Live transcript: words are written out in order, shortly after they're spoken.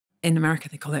In America,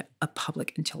 they call it a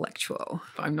public intellectual.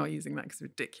 But I'm not using that because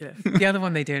it's ridiculous. The other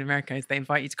one they do in America is they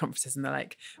invite you to conferences and they're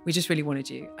like, we just really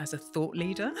wanted you as a thought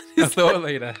leader. A thought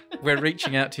leader. We're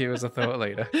reaching out to you as a thought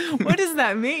leader. What does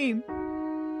that mean?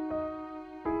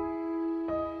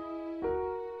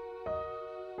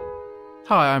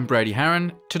 Hi, I'm Brady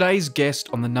Harron. Today's guest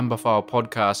on the Numberphile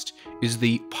podcast is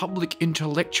the public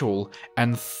intellectual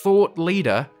and thought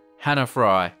leader, Hannah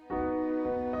Fry.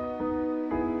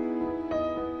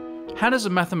 Hannah's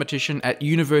a mathematician at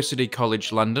University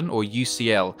College London, or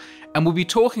UCL, and we'll be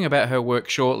talking about her work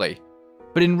shortly.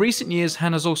 But in recent years,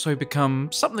 Hannah's also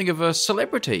become something of a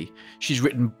celebrity. She's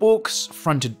written books,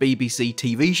 fronted BBC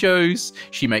TV shows,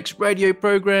 she makes radio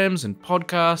programs and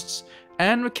podcasts,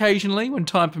 and occasionally, when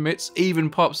time permits, even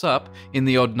pops up in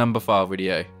the odd Numberphile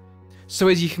video. So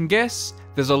as you can guess,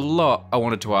 there's a lot I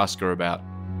wanted to ask her about.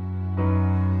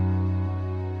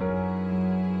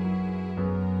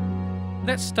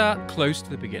 Let's start close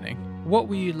to the beginning. What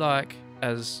were you like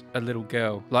as a little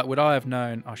girl? Like, would I have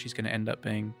known, oh, she's going to end up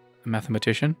being a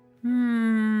mathematician?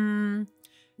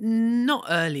 Not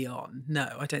early on. No,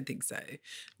 I don't think so.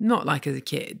 Not like as a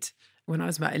kid. When I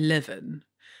was about 11,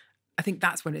 I think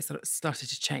that's when it sort of started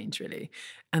to change, really.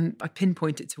 And I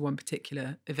pinpoint it to one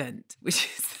particular event, which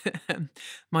is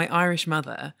my Irish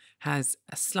mother has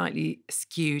a slightly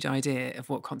skewed idea of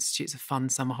what constitutes a fun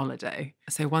summer holiday.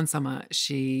 So one summer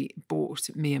she bought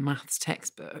me a maths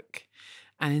textbook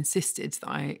and insisted that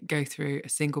I go through a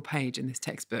single page in this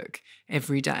textbook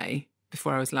every day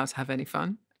before I was allowed to have any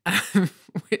fun.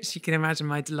 Which you can imagine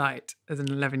my delight as an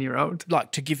 11-year-old.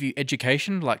 Like to give you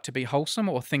education, like to be wholesome,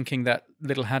 or thinking that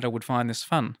little Hannah would find this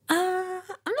fun? I'm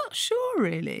not sure,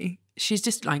 really. She's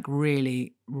just like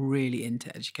really, really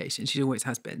into education. She always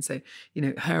has been. So, you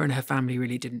know, her and her family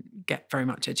really didn't get very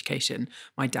much education.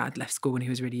 My dad left school when he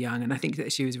was really young. And I think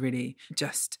that she was really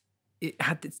just, it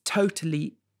had this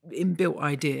totally inbuilt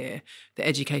idea that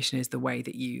education is the way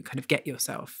that you kind of get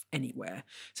yourself anywhere.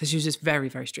 So she was just very,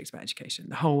 very strict about education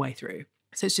the whole way through.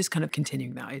 So it's just kind of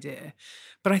continuing that idea.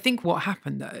 But I think what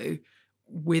happened though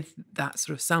with that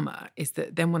sort of summer is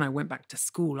that then when I went back to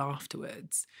school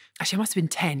afterwards, actually I must have been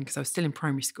 10 because I was still in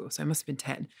primary school, so I must have been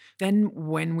 10. Then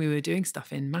when we were doing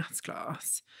stuff in maths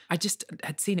class, I just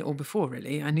had seen it all before,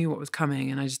 really. I knew what was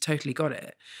coming and I just totally got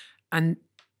it. And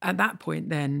at that point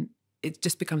then, it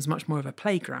just becomes much more of a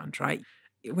playground, right?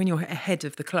 When you're ahead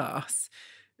of the class,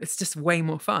 it's just way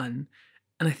more fun.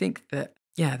 And I think that,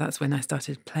 yeah, that's when I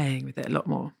started playing with it a lot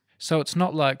more. So it's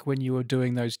not like when you were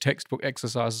doing those textbook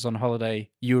exercises on holiday,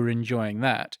 you were enjoying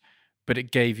that, but it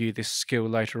gave you this skill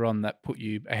later on that put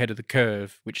you ahead of the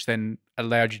curve, which then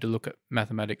allowed you to look at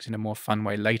mathematics in a more fun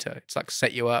way later. It's like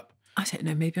set you up. I don't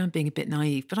know, maybe I'm being a bit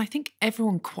naive, but I think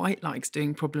everyone quite likes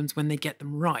doing problems when they get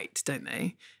them right, don't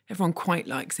they? Everyone quite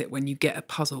likes it when you get a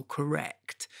puzzle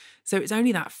correct. So it's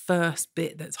only that first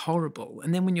bit that's horrible.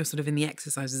 And then when you're sort of in the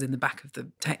exercises in the back of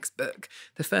the textbook,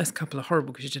 the first couple are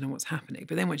horrible because you don't know what's happening.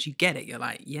 But then once you get it, you're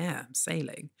like, yeah, I'm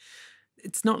sailing.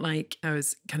 It's not like I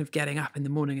was kind of getting up in the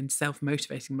morning and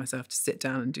self-motivating myself to sit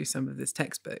down and do some of this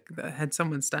textbook, but I had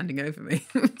someone standing over me.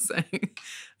 So,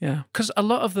 yeah. Because a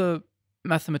lot of the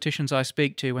mathematicians I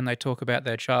speak to, when they talk about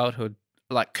their childhood,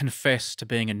 like confess to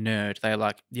being a nerd. They're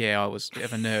like, yeah, I was a bit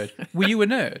of a nerd. Were you a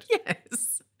nerd?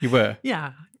 Yes. You were?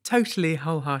 Yeah, totally,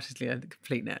 wholeheartedly a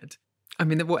complete nerd. I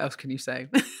mean, what else can you say?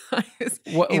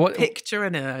 Picture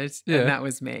a nerd, and that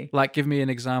was me. Like, give me an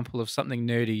example of something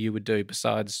nerdy you would do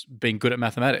besides being good at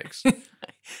mathematics.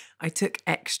 I took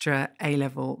extra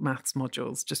A-level maths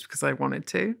modules just because I wanted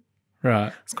to.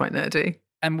 Right. It's quite nerdy.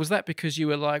 And was that because you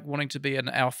were like wanting to be an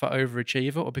alpha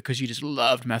overachiever, or because you just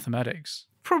loved mathematics?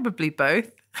 Probably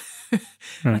both.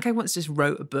 Like I once just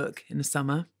wrote a book in the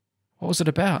summer. What was it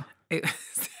about? It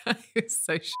was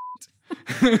so shit.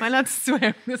 Am I allowed to swear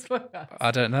on this podcast?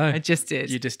 I don't know. I just did.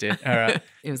 You just did. All right.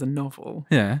 It was a novel.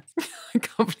 Yeah. I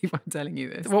can't believe I'm telling you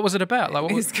this. What was it about?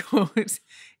 Like,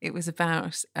 It was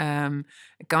about a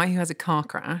guy who has a car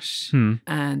crash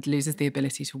and loses the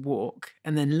ability to walk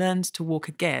and then learns to walk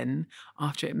again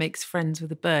after it makes friends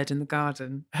with a bird in the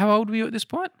garden. How old were you at this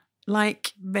point?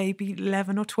 Like maybe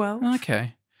 11 or 12.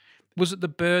 Okay. Was it the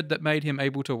bird that made him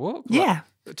able to walk? Yeah.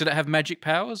 Like, did it have magic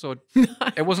powers, or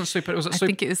it wasn't super? I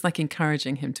think it was like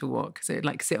encouraging him to walk. So it'd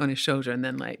like sit on his shoulder and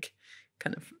then like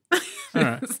kind of. All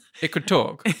right. It could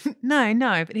talk. No,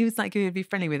 but he was like, he would be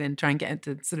friendly with it and try and get it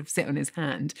to sort of sit on his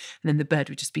hand. And then the bird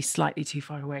would just be slightly too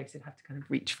far away. So he'd have to kind of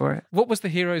reach for it. What was the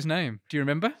hero's name? Do you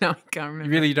remember? No, I can't remember.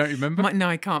 You really don't remember? No,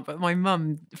 I can't. But my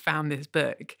mum found this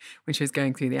book when she was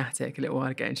going through the attic a little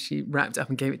while ago, and she wrapped it up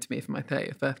and gave it to me for my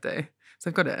 30th birthday. So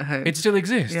I've got it at home. It still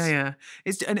exists? Yeah.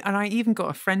 And I even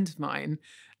got a friend of mine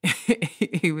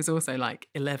who was also like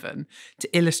 11,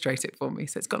 to illustrate it for me.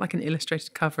 So it's got like an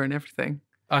illustrated cover and everything.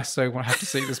 I so want to have to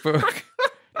see this book.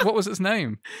 What was its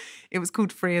name? It was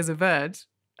called Free as a Bird.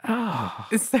 Oh.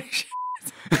 It's so shit.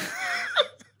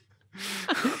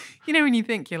 You know when you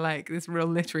think you're like this real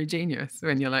literary genius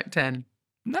when you're like 10?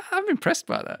 No, I'm impressed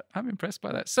by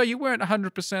that. So you weren't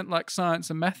 100% like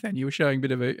science and math then? You were showing a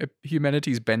bit of a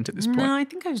humanities bent at this point? No, I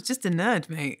think I was just a nerd,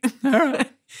 mate. All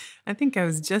right. I think I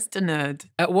was just a nerd.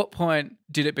 At what point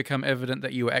did it become evident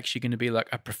that you were actually going to be like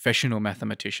a professional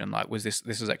mathematician? Like, was this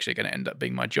is actually going to end up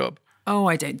being my job? Oh,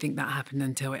 I don't think that happened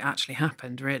until it actually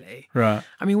happened, really. Right.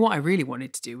 I mean, what I really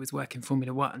wanted to do was work in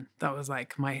Formula One. That was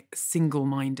like my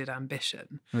single-minded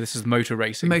ambition. Well, this is motor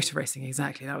racing. Motor racing,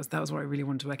 exactly. That was what I really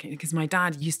wanted to work in, because my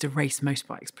dad used to race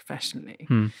motorbikes professionally.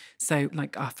 So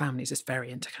like our family's just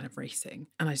very into kind of racing.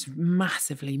 And I just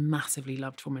massively, massively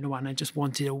loved Formula One. I just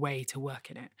wanted a way to work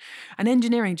in it. And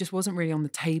engineering just wasn't really on the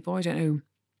table. I don't know.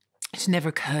 It just never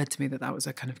occurred to me that that was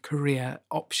a kind of career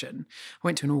option. I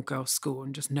went to an all-girls school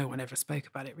and just no one ever spoke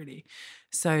about it, really.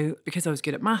 So because I was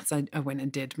good at maths, I went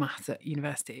and did maths at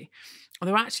university.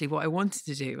 Although actually what I wanted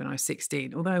to do when I was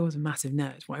 16, although I was a massive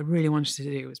nerd, what I really wanted to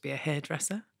do was be a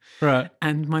hairdresser. Right.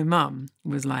 And my mum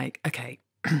was like, okay,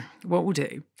 what we'll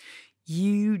do,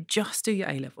 you just do your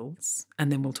A-levels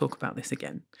and then we'll talk about this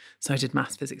again. So I did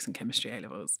maths, physics and chemistry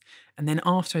A-levels. And then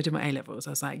after I did my A-levels, I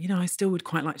was like, I still would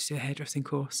quite like to do a hairdressing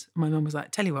course. My mum was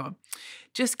like, tell you what,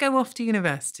 just go off to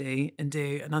university and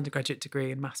do an undergraduate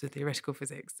degree in maths with theoretical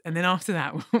physics. And then after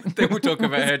that, then we'll talk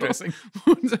about hairdressing.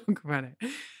 We'll talk about it.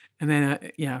 And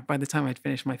then, by the time I'd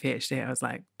finished my PhD, I was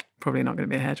like, probably not going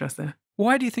to be a hairdresser.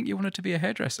 Why do you think you wanted to be a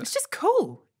hairdresser? It's just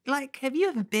cool. Like, have you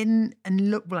ever been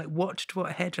and watched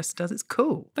what a hairdresser does? It's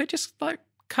cool. They just like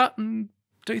cut and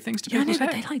do things to people's hair.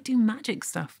 But they like do magic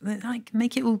stuff. They like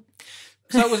make it all.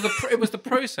 So it was the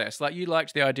process. Like you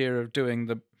liked the idea of doing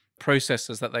the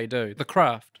processes that they do, the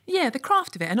craft. Yeah, the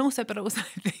craft of it, but also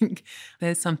I think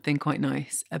there's something quite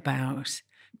nice about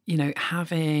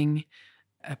having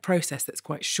a process that's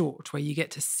quite short where you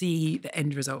get to see the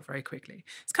end result very quickly.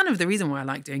 It's kind of the reason why I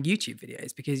like doing YouTube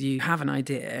videos, because you have an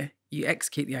idea, you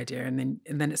execute the idea, and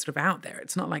then it's sort of out there.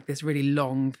 It's not like this really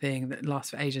long thing that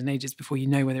lasts for ages and ages before you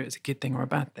know whether it's a good thing or a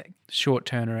bad thing. Short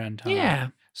turnaround time. Yeah.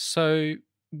 So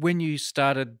when you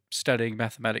started studying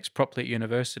mathematics properly at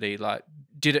university, like,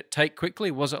 did it take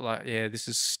quickly? Was it like, yeah, this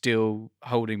is still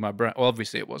holding my brain? Well,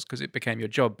 obviously it was because it became your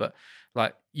job, but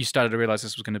like you started to realize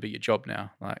this was going to be your job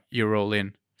now. Like you're all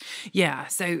in. Yeah.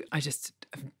 So I just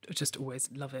always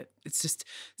love it. It's just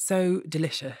so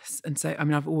delicious. And so,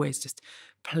 I've always just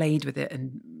played with it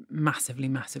and massively,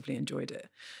 massively enjoyed it.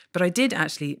 But I did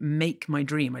actually make my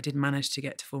dream. I did manage to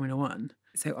get to Formula One.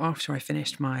 So after I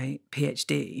finished my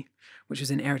PhD, which was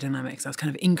in aerodynamics, I was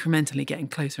kind of incrementally getting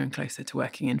closer and closer to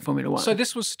working in Formula One. So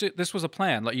this was a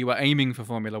plan. Like you were aiming for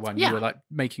Formula One. Yeah. You were like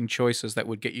making choices that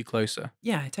would get you closer.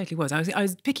 Yeah, it totally was. I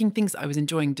was picking things that I was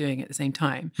enjoying doing at the same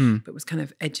time, but was kind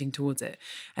of edging towards it.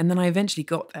 And then I eventually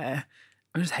got there.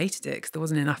 I just hated it because there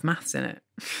wasn't enough maths in it.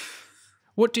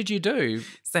 What did you do?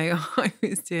 So I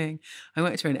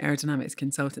worked for an aerodynamics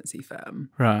consultancy firm.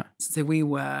 Right. So we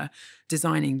were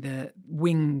designing the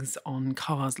wings on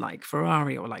cars like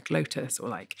Ferrari or like Lotus or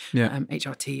like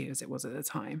HRT as it was at the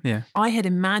time. Yeah. I had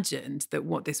imagined that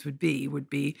what this would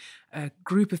be a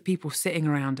group of people sitting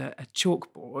around a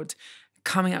chalkboard,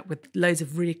 coming up with loads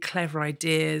of really clever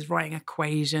ideas, writing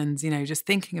equations, just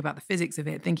thinking about the physics of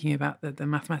it, thinking about the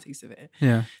mathematics of it.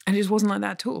 Yeah. And it just wasn't like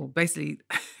that at all. Basically,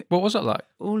 what was it like?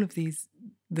 All of the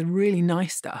really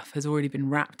nice stuff has already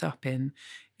been wrapped up in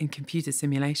computer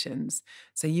simulations.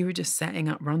 So you were just setting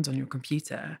up runs on your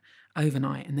computer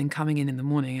overnight and then coming in the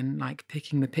morning and like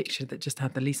picking the picture that just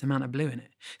had the least amount of blue in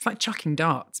it. It's like chucking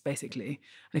darts, basically.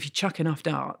 And if you chuck enough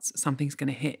darts, something's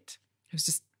going to hit. It was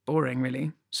just boring,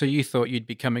 really. So you thought you'd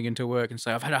be coming into work and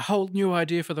say, I've had a whole new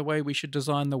idea for the way we should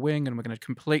design the wing and we're going to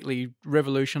completely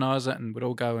revolutionize it, and we'd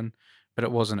all go but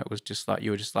it wasn't. It was just like,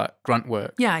 you were just like grunt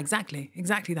work. Yeah, exactly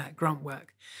that, grunt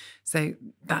work. So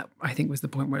that, I think, was the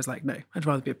point where it's like, no, I'd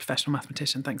rather be a professional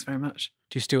mathematician. Thanks very much.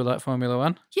 Do you still like Formula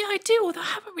One? Yeah, I do. Although I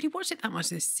haven't really watched it that much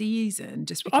this season,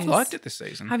 just because. I've liked it this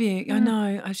season. Have you? Yeah. I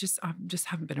know. I just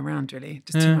haven't been around really.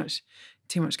 Just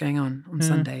too much going on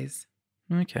Sundays.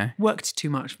 Okay. Worked too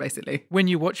much, basically. When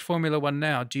you watch Formula One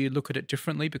now, do you look at it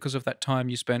differently because of that time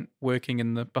you spent working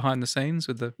in the behind the scenes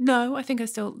with the... No, I think I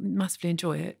still massively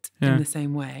enjoy it in the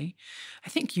same way. I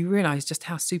think you realise just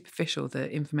how superficial the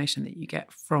information that you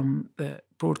get from the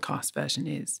broadcast version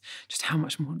is, just how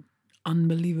much more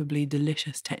unbelievably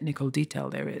delicious technical detail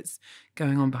there is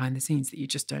going on behind the scenes that you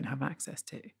just don't have access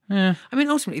to. Yeah. I mean,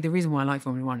 ultimately, the reason why I like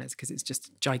Formula One is because it's just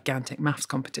a gigantic maths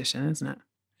competition, isn't it?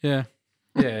 Yeah.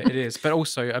 Yeah, it is. But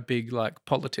also a big like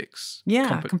politics.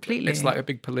 Yeah, completely. It's like a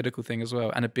big political thing as well,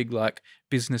 and a big like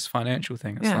business financial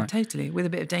thing. It's Yeah, like, totally. With a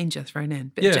bit of danger thrown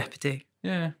in, bit of jeopardy.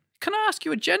 Yeah. Can I ask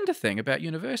you a gender thing about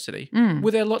university? Mm.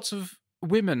 Were there lots of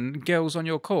women, girls on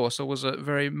your course, or was it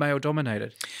very male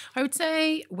dominated? I would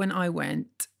say when I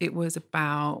went, it was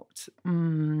about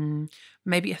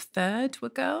maybe a third were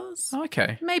girls.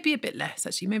 Okay. Maybe a bit less,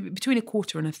 actually. Maybe between a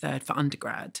quarter and a third for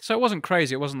undergrad. So it wasn't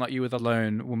crazy. It wasn't like you were the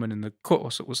lone woman in the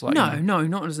course. It was like... No,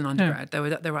 not as an undergrad. There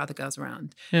were other girls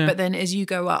around. Yeah. But then as you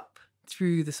go up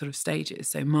through the sort of stages,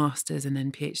 so masters and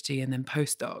then PhD and then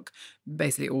postdoc,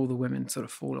 basically all the women sort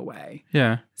of fall away.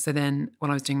 Yeah. So then when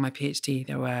I was doing my PhD,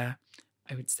 there were,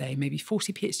 I would say, maybe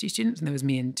 40 PhD students, and there was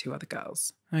me and 2 other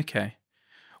girls. Okay.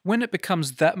 When it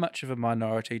becomes that much of a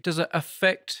minority, does it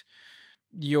affect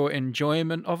your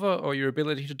enjoyment of it or your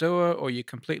ability to do it, or you're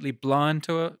completely blind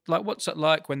to it? Like, what's it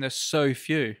like when there's so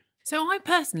few? So I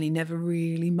personally never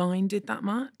really minded that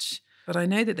much. But I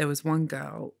know that there was one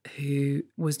girl who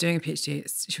was doing a PhD.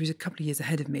 She was a couple of years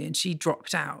ahead of me, and she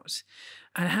dropped out.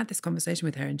 And I had this conversation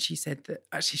with her, and she said that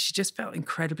actually she just felt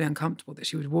incredibly uncomfortable that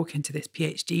she would walk into this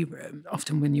PhD room.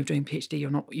 Often when you're doing PhD,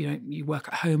 you work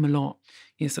at home a lot.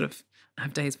 You sort of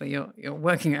have days where you're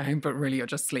working at home, but really you're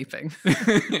just sleeping.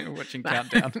 Watching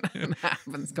Countdown. That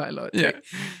happens quite a lot too. Yeah.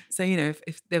 So,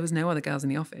 if there was no other girls in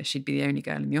the office, she'd be the only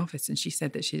girl in the office. And she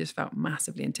said that she just felt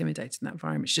massively intimidated in that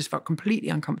environment. She just felt completely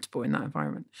uncomfortable in that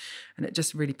environment. And it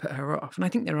just really put her off. And I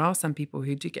think there are some people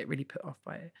who do get really put off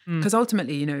by it. Because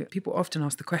ultimately, people often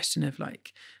ask the question of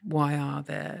like, why are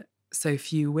there so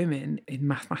few women in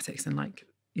mathematics and like,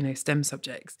 STEM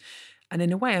subjects? And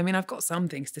in a way, I mean, I've got some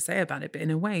things to say about it, but in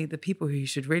a way, the people who you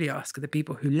should really ask are the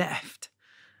people who left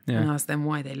and ask them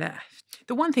why they left.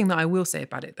 The one thing that I will say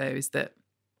about it, though, is that,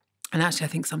 and actually I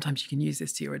think sometimes you can use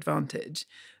this to your advantage,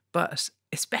 but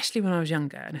especially when I was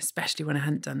younger and especially when I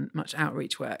hadn't done much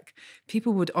outreach work,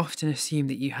 people would often assume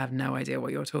that you have no idea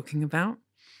what you're talking about.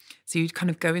 So you'd kind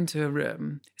of go into a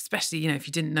room, especially, if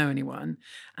you didn't know anyone,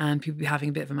 and people be having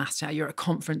a bit of a maths chat, you're at a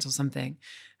conference or something,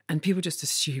 and people just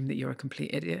assume that you're a complete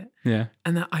idiot. Yeah.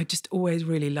 And that I just always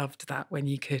really loved that when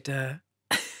you could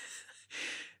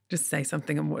just say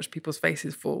something and watch people's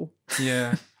faces fall.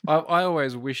 Yeah. I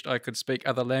always wished I could speak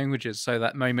other languages. So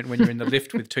that moment when you're in the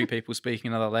lift with 2 people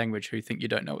speaking another language who think you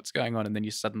don't know what's going on, and then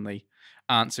you suddenly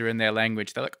answer in their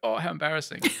language, they're like, oh, how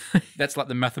embarrassing. That's like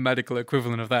the mathematical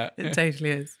equivalent of that. It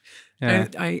totally is. Yeah.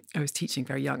 I was teaching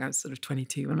very young. I was sort of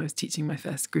 22 when I was teaching my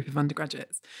first group of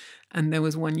undergraduates. And there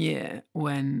was one year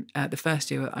when the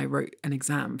first year I wrote an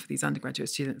exam for these undergraduate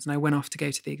students, and I went off to go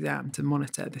to the exam to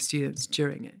monitor the students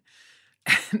during it.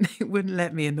 And they wouldn't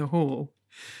let me in the hall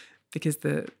because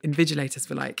the invigilators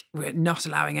were like, we're not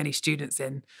allowing any students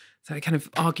in. So I kind of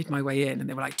argued my way in, and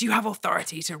they were like, do you have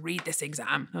authority to read this exam?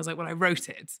 And I was like, well, I wrote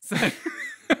it. So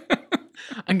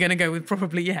I'm going to go with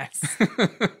probably yes.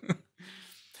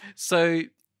 So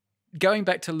going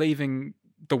back to leaving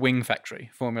the wing factory,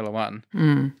 Formula One,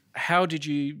 how did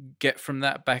you get from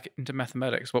that back into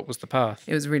mathematics? What was the path?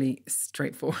 It was really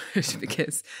straightforward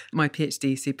because my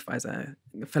PhD supervisor,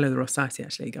 a fellow of the Royal Society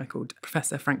actually, a guy called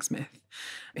Professor Frank Smith,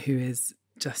 who is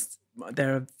just,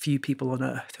 there are few people on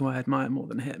earth who I admire more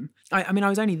than him. I mean, I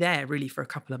was only there really for a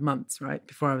couple of months, right,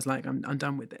 before I was like, I'm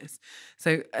done with this.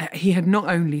 So he had not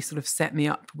only sort of set me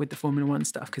up with the Formula One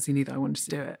stuff because he knew that I wanted to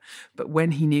do it, but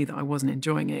when he knew that I wasn't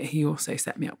enjoying it, he also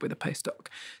set me up with a postdoc.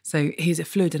 So he's a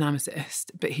fluid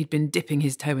dynamicist, but he'd been dipping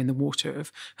his toe in the water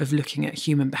of looking at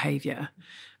human behaviour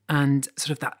and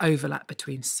sort of that overlap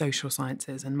between social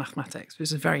sciences and mathematics, which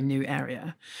is a very new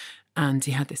area. And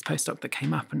he had this postdoc that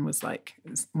came up and was like,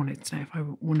 wanted to know if I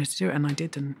wanted to do it. And I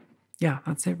did. And yeah,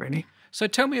 that's it really. So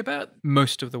tell me about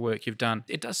most of the work you've done.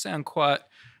 It does sound quite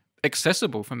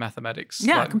accessible for mathematics.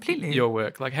 Yeah, like completely. Your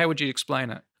work. Like, how would you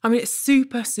explain it? I mean, it's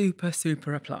super, super,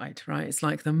 super applied, right? It's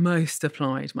like the most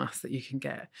applied maths that you can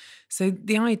get. So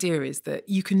the idea is that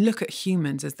you can look at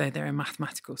humans as though they're a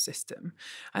mathematical system.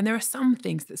 And there are some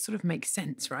things that sort of make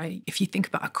sense, right? If you think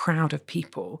about a crowd of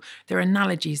people, there are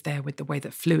analogies there with the way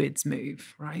that fluids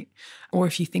move, right? Or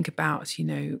if you think about,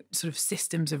 sort of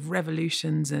systems of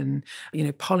revolutions and,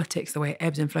 politics, the way it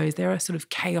ebbs and flows, there are sort of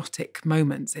chaotic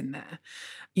moments in there.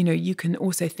 You can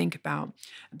also think about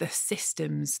the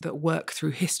systems that work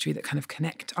through history that kind of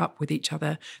connect up with each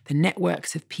other, the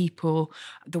networks of people,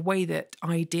 the way that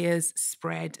ideas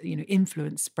spread,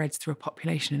 influence spreads through a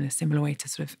population in a similar way to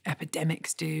sort of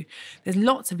epidemics do. There's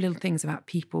lots of little things about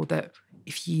people that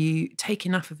if you take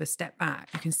enough of a step back,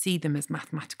 you can see them as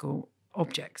mathematical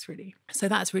objects, really. So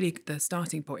that's really the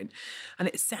starting point. And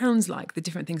it sounds like the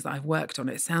different things that I've worked on,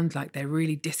 it sounds like they're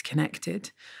really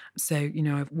disconnected. So, you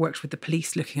know, I've worked with the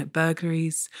police looking at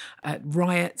burglaries, at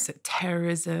riots, at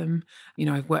terrorism. You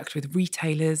know, I've worked with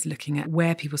retailers looking at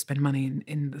where people spend money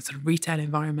in the sort of retail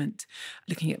environment,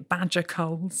 looking at badger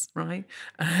culls, right?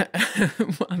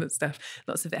 What other stuff?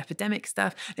 Lots of epidemic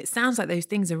stuff. It sounds like those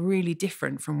things are really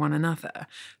different from one another,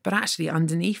 but actually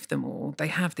underneath them all, they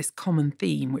have this common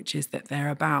theme, which is that they're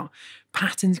about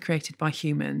patterns created by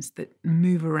humans that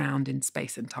move around in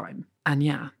space and time. And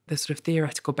yeah, the sort of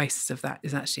theoretical basis of that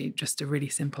is actually just a really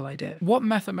simple idea. What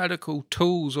mathematical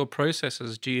tools or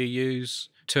processes do you use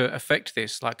to affect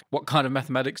this? Like, what kind of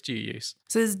mathematics do you use?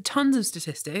 So there's tons of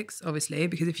statistics, obviously,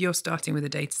 because if you're starting with a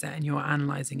data set and you're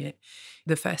analysing it,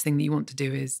 the first thing that you want to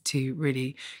do is to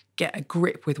really get a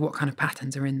grip with what kind of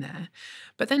patterns are in there.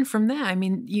 But then from there, I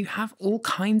mean, you have all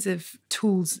kinds of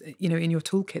tools, you know, in your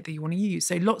toolkit that you want to use.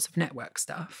 So lots of network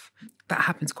stuff. That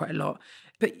happens quite a lot.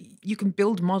 But you can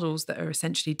build models that are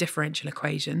essentially differential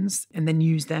equations and then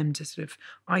use them to sort of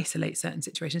isolate certain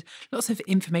situations. Lots of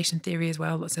information theory as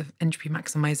well, lots of entropy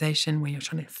maximization where you're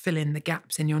trying to fill in the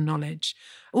gaps in your knowledge.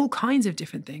 All kinds of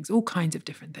different things, all kinds of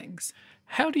different things.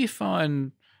 How do you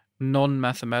find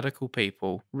non-mathematical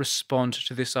people respond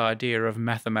to this idea of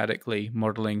mathematically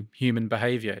modeling human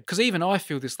behavior? Because even I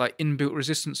feel this like inbuilt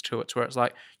resistance to it, where it's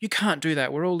like, you can't do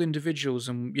that. We're all individuals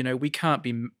and, you know, we can't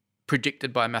be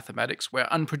predicted by mathematics. We're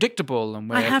unpredictable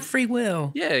and I have free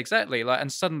will. Yeah, exactly. Like,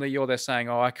 and suddenly you're there saying,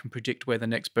 oh, I can predict where the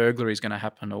next burglary is going to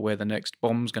happen or where the next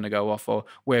bomb's going to go off or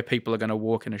where people are going to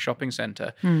walk in a shopping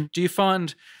centre. Do you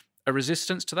find a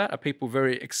resistance to that? Are people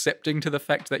very accepting to the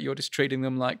fact that you're just treating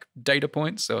them like data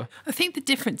points? Or I think the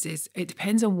difference is it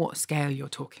depends on what scale you're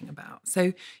talking about.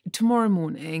 So tomorrow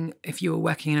morning, if you were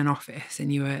working in an office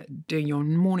and you were doing your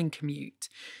morning commute,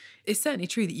 it's certainly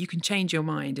true that you can change your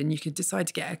mind and you could decide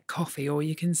to get a coffee or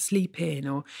you can sleep in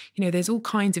or, you know, there's all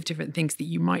kinds of different things that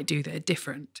you might do that are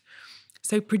different.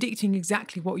 So predicting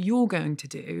exactly what you're going to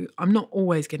do, I'm not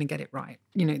always going to get it right.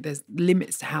 You know, there's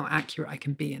limits to how accurate I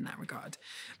can be in that regard.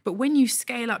 But when you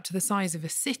scale up to the size of a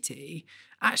city,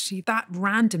 actually that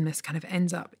randomness kind of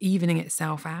ends up evening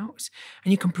itself out.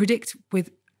 And you can predict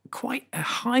with quite a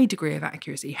high degree of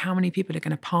accuracy how many people are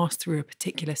going to pass through a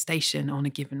particular station on a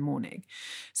given morning.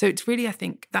 So it's really, I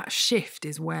think, that shift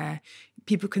is where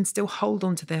people can still hold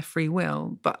on to their free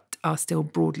will, but are still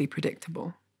broadly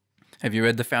predictable. have you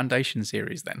read the Foundation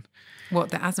series then? What,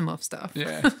 the Asimov stuff?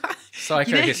 Yeah.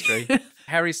 Psychohistory.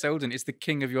 Harry Seldon is the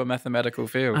king of your mathematical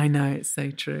field. I know, it's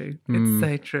so true. It's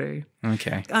so true.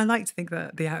 Okay. I like to think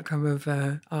that the outcome of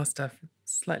our stuff is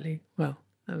slightly, well,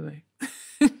 I don't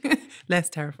know, less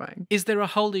terrifying. Is there a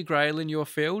holy grail in your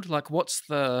field? Like, what's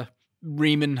the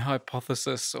Riemann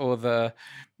hypothesis or the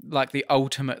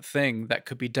ultimate thing that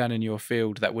could be done in your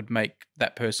field that would make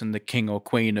that person the king or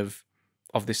queen of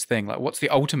this thing? Like, what's the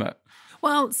ultimate?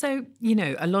 Well, so, you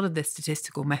know, a lot of the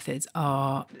statistical methods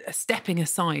are stepping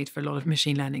aside for a lot of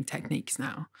machine learning techniques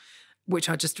now, which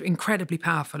are just incredibly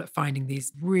powerful at finding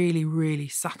these really, really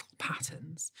subtle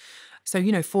patterns. So,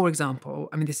 you know, for example,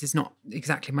 I mean, this is not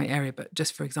exactly my area, but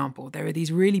just for example, there are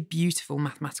these really beautiful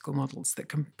mathematical models that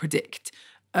can predict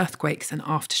earthquakes and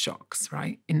aftershocks,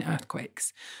 right, in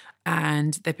earthquakes.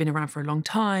 And they've been around for a long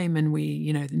time and we,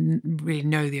 you know, really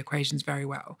know the equations very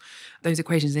well. Those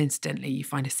equations, incidentally, you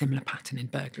find a similar pattern in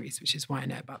burglaries, which is why I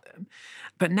know about them.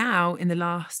 But now, in the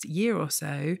last year or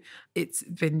so, it's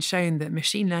been shown that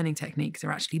machine learning techniques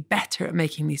are actually better at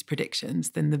making these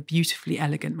predictions than the beautifully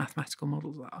elegant mathematical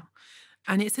models are.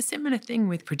 And it's a similar thing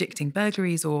with predicting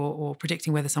burglaries or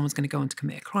predicting whether someone's going to go on to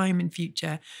commit a crime in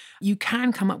future. You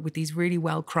can come up with these really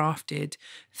well-crafted,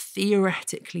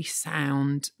 theoretically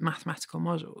sound mathematical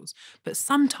models, but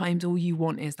sometimes all you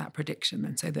want is that prediction.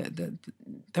 And so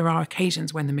there are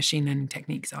occasions when the machine learning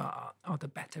techniques are the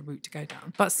better route to go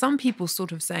down. But some people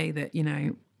sort of say that, you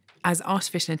know, as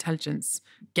artificial intelligence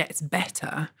gets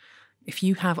better, if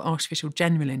you have artificial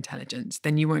general intelligence,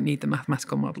 then you won't need the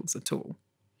mathematical models at all.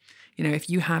 You know, if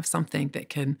you have something that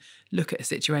can look at a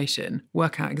situation,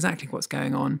 work out exactly what's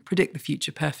going on, predict the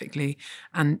future perfectly,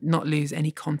 and not lose any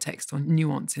context or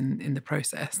nuance in the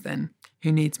process, then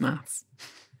who needs maths?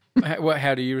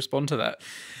 How do you respond to that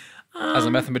as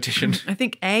a mathematician? I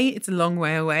think A, it's a long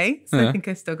way away, so I think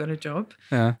I've still got a job.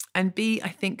 Yeah. And B, I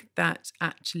think that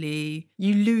actually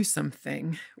you lose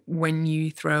something when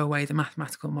you throw away the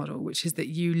mathematical model, which is that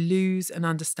you lose an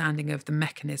understanding of the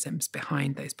mechanisms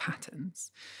behind those patterns.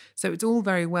 So it's all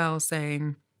very well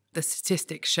saying, the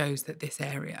statistics shows that this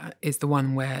area is the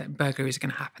one where burglaries are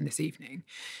going to happen this evening.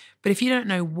 But if you don't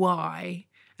know why,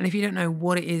 and if you don't know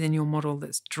what it is in your model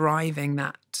that's driving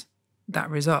that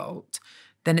result,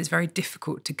 then it's very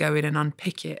difficult to go in and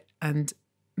unpick it and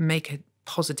make a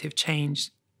positive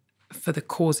change for the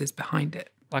causes behind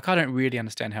it. Like, I don't really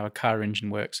understand how a car engine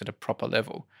works at a proper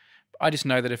level. I just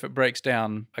know that if it breaks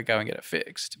down, I go and get it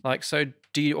fixed. Like, so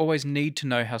do you always need to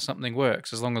know how something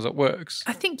works as long as it works?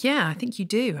 I think you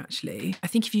do, actually. I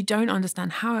think if you don't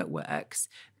understand how it works,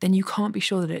 then you can't be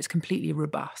sure that it's completely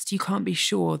robust. You can't be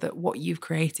sure that what you've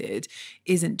created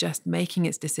isn't just making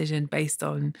its decision based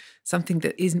on something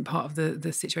that isn't part of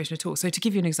the situation at all. So to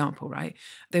give you an example, right,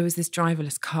 there was this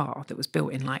driverless car that was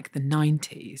built in like the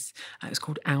 90s. It was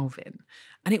called Alvin.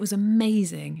 And it was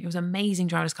amazing. It was an amazing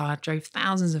driverless car. It drove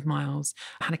thousands of miles,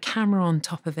 had a camera on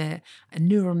top of it, a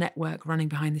neural network running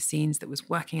behind the scenes that was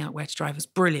working out where to drive. It was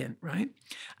brilliant, right?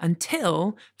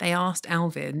 Until they asked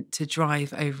Alvin to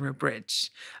drive over a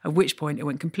bridge, at which point it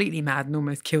went completely mad and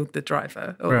almost killed the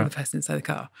driver or the person inside the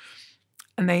car.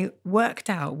 And they worked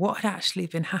out what had actually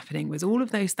been happening was all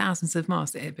of those thousands of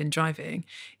miles that it had been driving,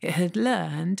 it had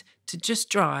learned to just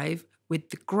drive with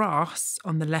the grass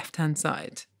on the left-hand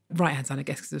side. Right-hand side, I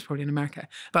guess, because it was probably in America.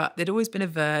 But there'd always been a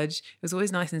verge. It was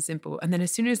always nice and simple. And then as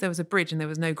soon as there was a bridge and there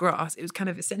was no grass, it was kind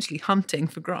of essentially hunting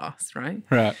for grass, right?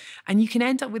 Right. And you can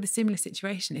end up with a similar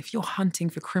situation. If you're hunting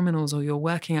for criminals or you're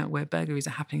working out where burglaries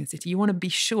are happening in the city, you want to be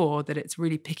sure that it's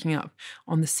really picking up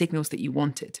on the signals that you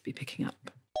want it to be picking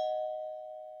up.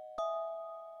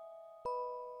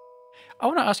 I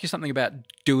want to ask you something about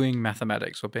doing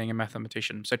mathematics or being a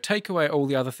mathematician. So take away all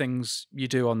the other things you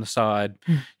do on the side,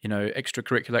 you know,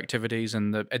 extracurricular activities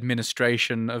and the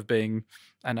administration of being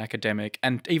an academic,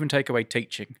 and even take away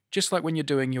teaching, just like when you're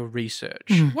doing your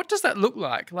research. What does that look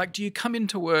like? Like, do you come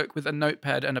into work with a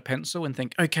notepad and a pencil and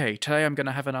think, okay, today I'm going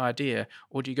to have an idea?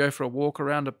 Or do you go for a walk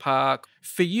around a park?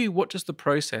 For you, what does the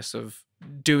process of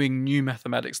doing new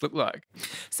mathematics look like?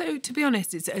 So to be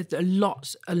honest, it's a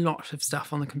lot of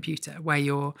stuff on the computer where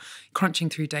you're crunching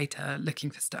through data,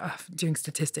 looking for stuff, doing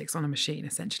statistics on a machine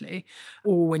essentially,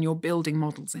 or when you're building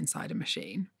models inside a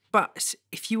machine. But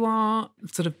if you are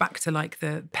sort of back to like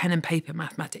the pen and paper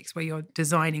mathematics where you're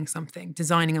designing something,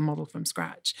 designing a model from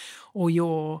scratch, or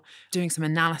you're doing some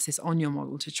analysis on your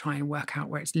model to try and work out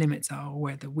where its limits are or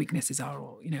where the weaknesses are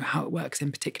or, you know, how it works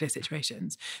in particular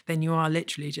situations, then you are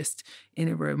literally just in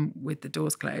a room with the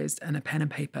doors closed and a pen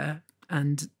and paper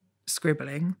and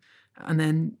scribbling. And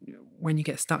then when you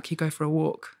get stuck, you go for a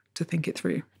walk to think it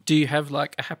through. Do you have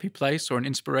like a happy place or an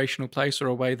inspirational place or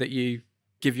a way that you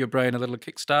give your brain a little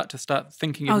kickstart to start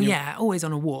thinking? Yeah, always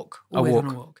on a walk. Always on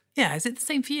a walk. Yeah, is it the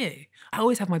same for you? I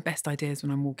always have my best ideas when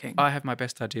I'm walking. I have my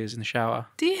best ideas in the shower.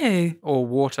 Do you? Or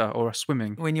water or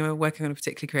swimming. When you're working on a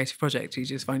particularly creative project, you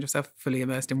just find yourself fully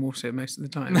immersed in water most of the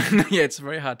time. Yeah, it's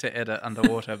very hard to edit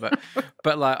underwater,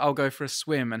 but like I'll go for a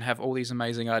swim and have all these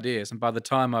amazing ideas, and by the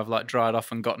time I've like dried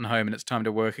off and gotten home and it's time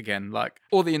to work again, like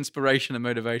all the inspiration and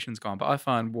motivation's gone. But I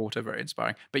find water very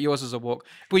inspiring. But yours is a walk.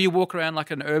 Will you walk around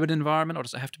like an urban environment, or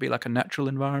does it have to be like a natural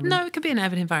environment? No, it could be an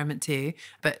urban environment too.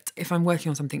 But if I'm working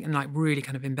on something and like really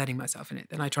kind of embedding myself in it,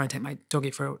 then I try and take my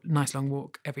doggy for a nice long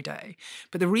walk every day.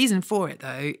 But the reason for it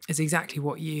though is exactly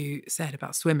what you said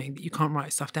about swimming, that you can't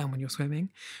write stuff down when you're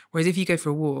swimming. Whereas if you go for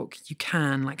a walk, you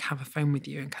can like have a phone with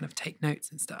you and kind of take notes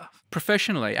and stuff.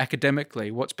 Professionally, academically,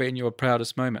 what's been your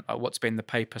proudest moment? Like what's been the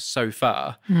paper so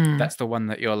far? That's the one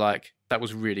that you're like, that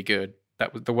was really good.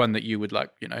 That was the one that you would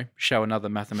like, you know, show another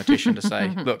mathematician to say,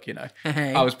 look, you know,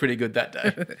 Hey. I was pretty good that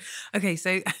day. Okay,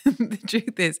 so the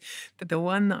truth is that the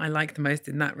one that I like the most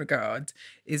in that regard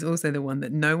is also the one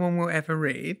that no one will ever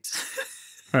read.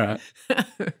 Right.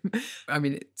 I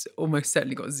mean, it's almost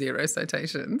certainly got 0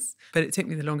 citations, but it took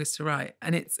me the longest to write.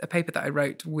 And it's a paper that I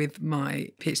wrote with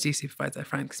my PhD supervisor,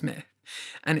 Frank Smith.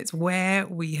 And it's where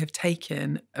we have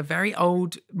taken a very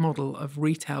old model of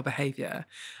retail behaviour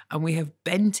and we have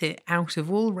bent it out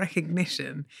of all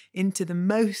recognition into the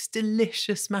most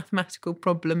delicious mathematical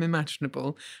problem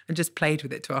imaginable and just played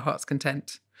with it to our heart's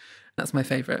content. That's my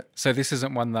favourite. So this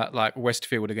isn't one that like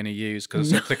Westfield are going to use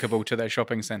because it's applicable to their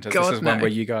shopping centres. This is one where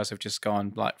you guys have just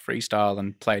gone like freestyle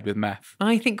and played with math.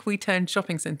 I think we turned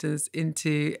shopping centres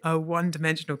into a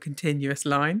one-dimensional continuous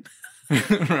line.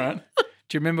 Right.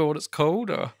 Do you remember what it's called?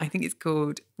 Or? I think it's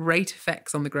called Rate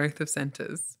Effects on the Growth of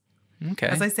Centres. Okay.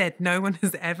 As I said, no one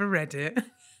has ever read it.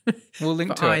 We'll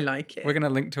link to it. I like it. We're going to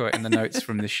link to it in the notes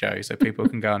from this show so people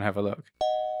can go and have a look.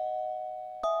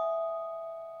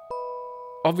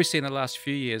 Obviously, in the last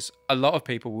few years, a lot of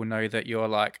people will know that you're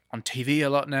like on TV a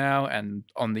lot now and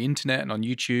on the internet and on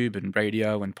YouTube and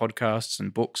radio and podcasts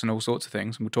and books and all sorts of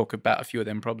things. And we'll talk about a few of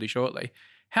them probably shortly.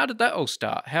 How did that all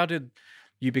start? How did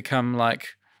you become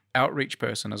like outreach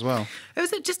person as well? It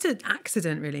was just an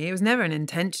accident, really. It was never an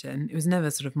intention. It was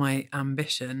never sort of my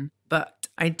ambition. But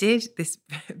I did this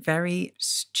very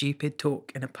stupid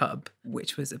talk in a pub,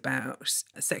 which was about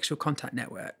sexual contact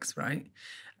networks, right?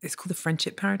 It's called the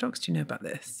friendship paradox. Do you know about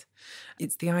this?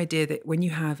 It's the idea that when you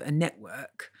have a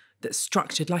network that's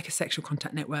structured like a sexual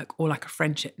contact network or like a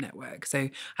friendship network,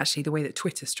 so actually the way that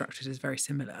Twitter's structured is very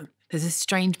similar. There's this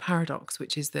strange paradox,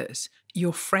 which is that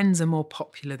your friends are more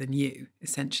popular than you,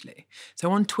 essentially.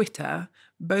 So on Twitter,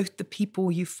 both the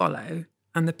people you follow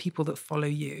and the people that follow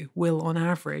you will, on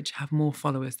average, have more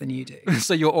followers than you do.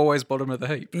 So you're always bottom of the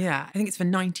heap. Yeah, I think it's for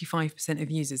 95% of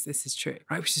users this is true,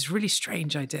 right? Which is a really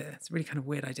strange idea. It's a really kind of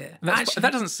weird idea. Actually,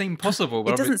 that doesn't seem possible.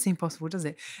 It doesn't seem possible, does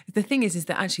it? The thing is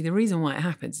that actually the reason why it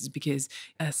happens is because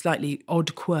a slightly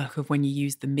odd quirk of when you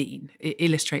use the mean. It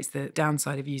illustrates the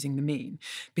downside of using the mean.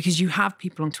 Because you have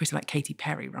people on Twitter like Katy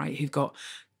Perry, right, who've got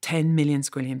 10 million,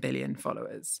 squillion, billion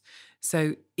followers.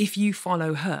 So if you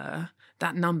follow her,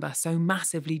 that number so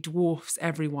massively dwarfs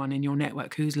everyone in your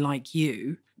network who's like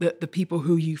you, that the people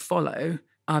who you follow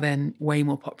are then way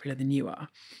more popular than you are.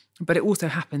 But it also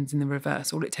happens in the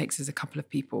reverse. All it takes is a couple of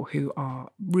people who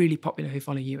are really popular who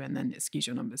follow you, and then it skews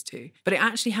your numbers too. But it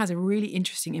actually has a really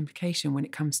interesting implication when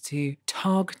it comes to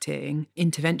targeting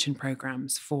intervention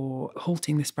programs for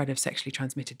halting the spread of sexually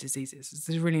transmitted diseases. It's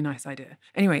a really nice idea.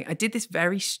 Anyway, I did this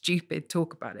very stupid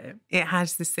talk about it. It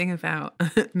has this thing about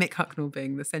Mick Hucknall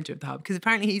being the centre of the hub, because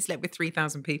apparently he slept with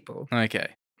 3,000 people. Okay.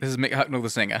 This is Mick Hucknall, the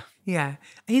singer. Yeah.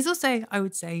 He's also, I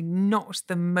would say, not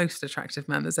the most attractive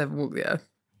man that's ever walked the earth.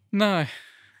 No.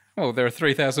 Well, there are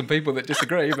 3,000 people that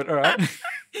disagree, but all right.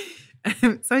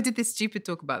 So I did this stupid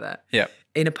talk about that. Yep.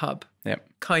 In a pub. Yep.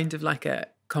 Kind of like a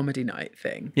comedy night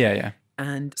thing. Yeah, yeah.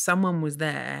 And someone was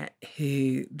there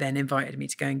who then invited me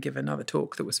to go and give another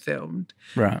talk that was filmed,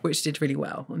 Right. which did really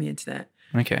well on the internet.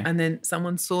 Okay. And then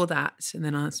someone saw that and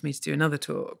then asked me to do another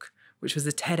talk, which was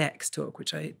a TEDx talk,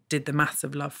 which I did the Maths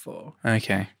of Love for.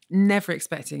 Okay. Never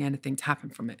expecting anything to happen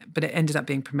from it, but it ended up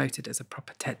being promoted as a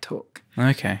proper TED talk.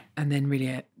 Okay. And then really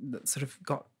it sort of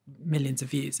got millions of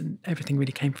views and everything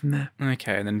really came from there.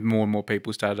 Okay. And then more and more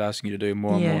people started asking you to do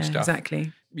more and more stuff.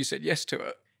 Exactly. You said yes to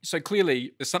it. So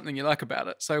clearly there's something you like about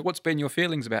it. So what's been your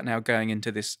feelings about now going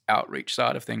into this outreach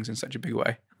side of things in such a big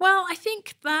way? Well, I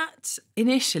think that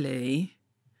initially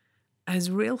I was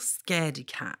a real scaredy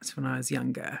cat when I was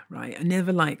younger, right? I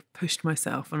never pushed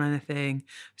myself on anything.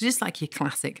 I was just like your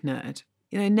classic nerd.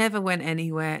 You know, never went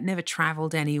anywhere, never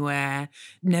travelled anywhere,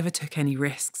 never took any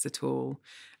risks at all.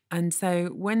 And so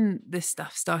when this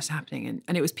stuff started happening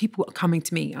and it was people coming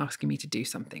to me asking me to do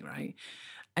something, right?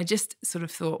 I just sort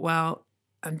of thought, well,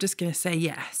 I'm just going to say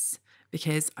yes,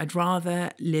 because I'd rather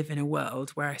live in a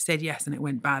world where I said yes and it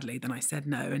went badly than I said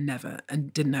no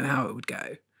and didn't know how it would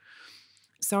go.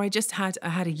 So I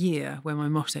had a year where my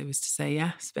motto was to say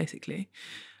yes, basically.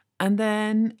 And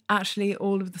then actually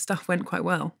all of the stuff went quite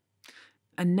well.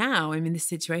 And now I'm in this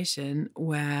situation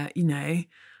where, you know,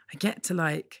 I get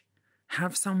to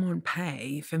have someone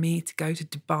pay for me to go to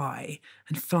Dubai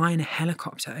and fly in a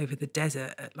helicopter over the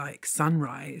desert at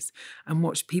sunrise and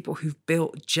watch people who've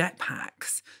built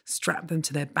jetpacks strap them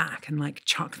to their back and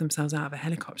chuck themselves out of a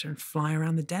helicopter and fly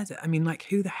around the desert. I mean,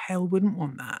 who the hell wouldn't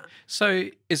want that? So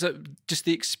is it just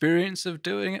the experience of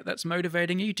doing it that's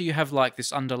motivating you? Do you have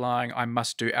this underlying, I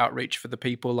must do outreach for the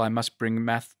people, I must bring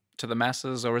math to the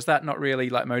masses, or is that not really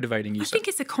motivating you? I think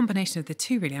it's a combination of the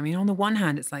two, really. I mean, on the one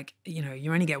hand, it's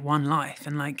you only get one life,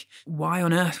 and why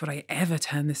on earth would I ever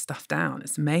turn this stuff down?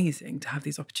 It's amazing to have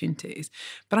these opportunities.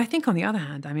 But I think on the other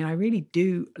hand, I mean, I really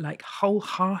do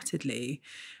wholeheartedly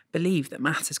believe that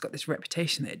maths has got this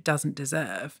reputation that it doesn't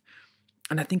deserve.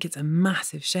 And I think it's a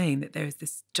massive shame that there is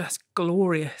this just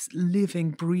glorious,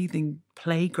 living, breathing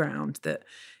playground that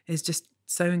is just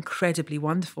so incredibly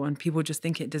wonderful, and people just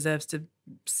think it deserves to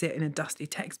sit in a dusty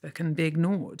textbook and be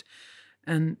ignored.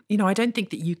 And, I don't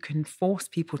think that you can force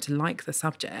people to like the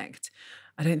subject.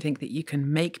 I don't think that you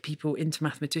can make people into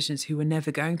mathematicians who were never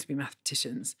going to be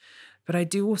mathematicians. But I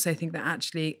do also think that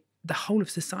actually the whole of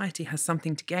society has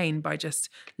something to gain by just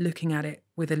looking at it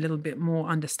with a little bit more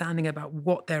understanding about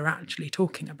what they're actually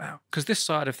talking about. Because this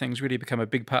side of things really become a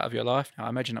big part of your life now. I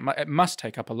imagine it must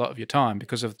take up a lot of your time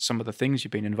because of some of the things you've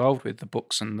been involved with, the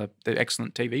books and the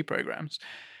excellent TV programs.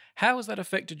 How has that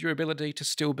affected your ability to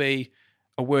still be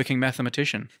a working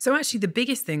mathematician? So actually the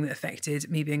biggest thing that affected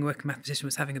me being a working mathematician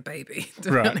was having a baby, to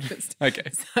be Right. honest.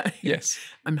 Okay. So Yes.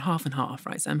 I'm half and half,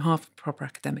 right? So I'm half a proper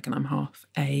academic and I'm half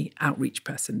a outreach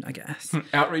person, I guess.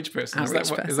 Outreach person.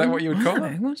 Outreach Is that what you would I call don't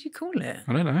it? know. What do you call it?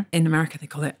 I don't know. In America, they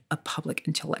call it a public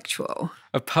intellectual.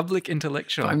 A public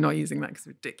intellectual. But I'm not using that because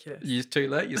it's ridiculous. You're too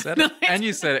late. You said it. And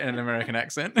you said it in an American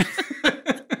accent.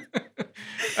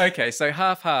 Okay, so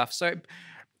half-half. So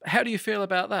how do you feel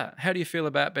about that? How do you feel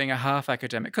about being a half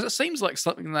academic? Because it seems like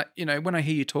something that, when I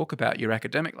hear you talk about your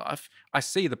academic life, I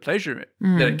see the pleasure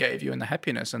that it gave you and the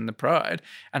happiness and the pride,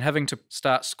 and having to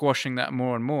start squashing that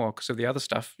more and more because of the other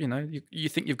stuff. You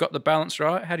think you've got the balance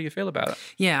right? How do you feel about it?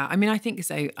 Yeah, I mean, I think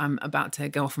so. I'm about to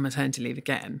go off on maternity leave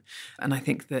again. And I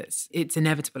think that it's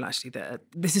inevitable, actually, that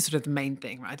this is sort of the main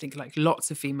thing, right? I think like lots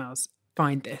of females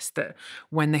find this, that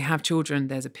when they have children,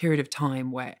 there's a period of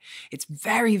time where it's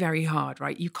very, very hard,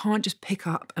 right? You can't just pick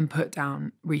up and put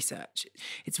down research.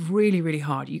 It's really, really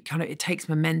hard. It takes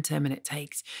momentum, and it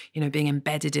takes, being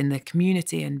embedded in the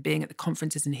community and being at the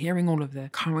conferences and hearing all of the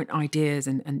current ideas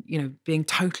and being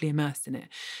totally immersed in it.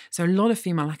 So a lot of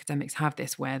female academics have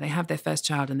this, where they have their first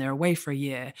child and they're away for a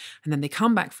year, and then they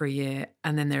come back for a year,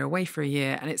 and then they're away for a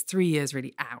year, and it's 3 years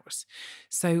really out.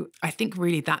 So I think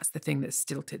really that's the thing that's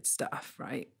stilted stuff.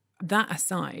 Right? That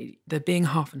aside, the being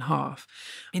half and half,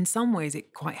 in some ways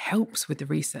it quite helps with the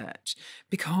research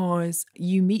because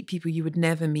you meet people you would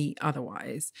never meet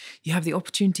otherwise. You have the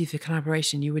opportunity for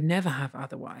collaboration you would never have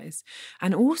otherwise.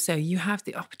 And also you have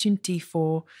the opportunity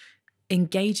for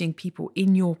engaging people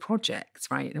in your projects,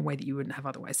 right, in a way that you wouldn't have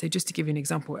otherwise. So just to give you an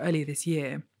example, earlier this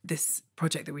year, this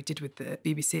project that we did with the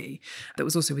BBC, that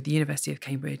was also with the University of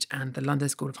Cambridge and the London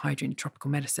School of Hygiene and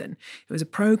Tropical Medicine, it was a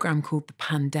program called The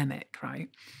Pandemic, right?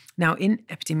 Now, in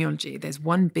epidemiology, there's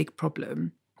one big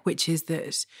problem, which is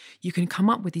that you can come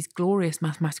up with these glorious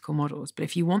mathematical models, but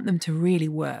if you want them to really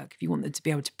work, if you want them to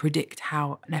be able to predict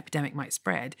how an epidemic might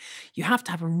spread, you have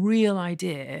to have a real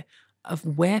idea of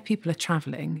where people are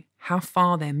traveling, how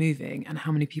far they're moving, and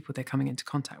how many people they're coming into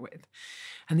contact with.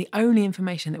 And the only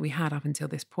information that we had up until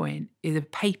this point is a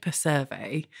paper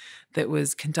survey that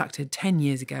was conducted 10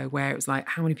 years ago, where it was like,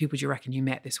 how many people do you reckon you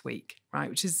met this week, right?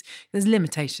 Which is, there's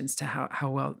limitations to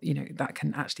how well, that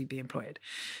can actually be employed.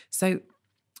 So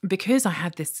because I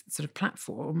had this sort of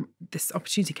platform, this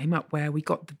opportunity came up where we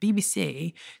got the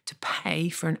BBC to pay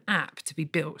for an app to be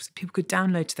built so people could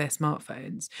download to their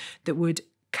smartphones that would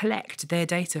collect their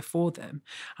data for them.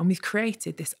 And we've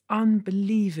created this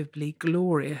unbelievably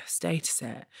glorious data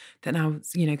set that now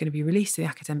is, going to be released to the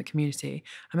academic community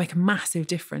and make a massive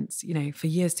difference, for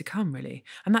years to come, really.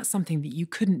 And that's something that you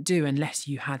couldn't do unless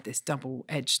you had this double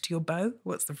edge to your bow.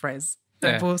 What's the phrase?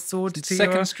 Double sword to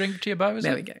second your... string to your bow, is it?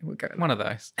 There we go. We'll go with one of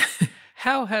those.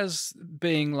 How has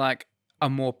being like a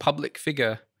more public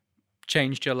figure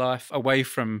changed your life away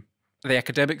from the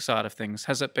academic side of things?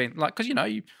 Has it been like, because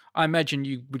I imagine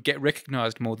you would get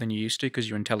recognised more than you used to because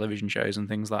you're in television shows and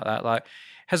things like that. Like,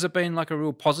 has it been like a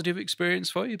real positive experience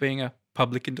for you being a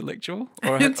public intellectual,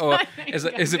 or has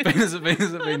it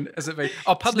been?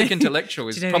 Oh, public intellectual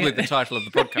is probably the title of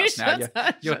the podcast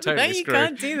now. You're totally screwed. You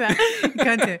can't do that. You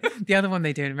can't do it. The other one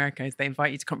they do in America is they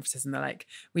invite you to conferences and they're like,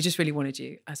 we just really wanted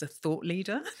you as a thought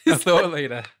leader. A thought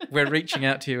leader. We're reaching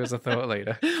out to you as a thought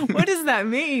leader. What does that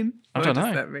mean? I don't know. What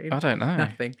does that mean? I don't know.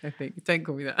 Nothing, I think. Don't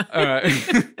call me that. All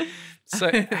right. So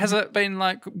has it been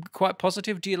like quite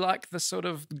positive? Do you like the sort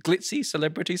of glitzy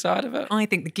celebrity side of it? I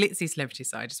think the glitzy celebrity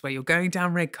side is where you're going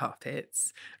down red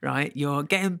carpets, right? You're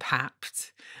getting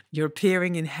papped. You're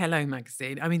appearing in Hello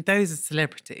magazine. I mean, those are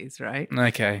celebrities, right?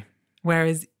 Okay.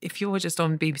 Whereas if you're just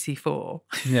on BBC 4,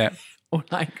 yeah, or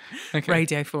like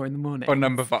Radio 4 in the morning, or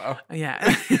Numberphile,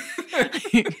 yeah,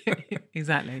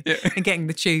 exactly, yeah. And getting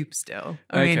the tube still.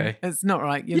 I mean, it's not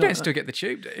right. You don't still get the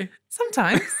tube, do you?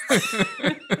 Sometimes.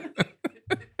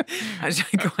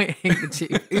 Actually, I quite hate the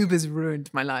tube. Uber's ruined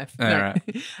my life. No. Right.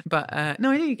 But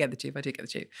no, I do get the tube. I do get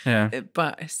the tube. Yeah.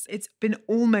 But it's been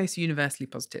almost universally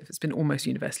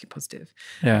positive.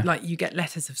 Yeah. Like you get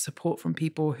letters of support from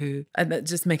people and that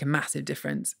just make a massive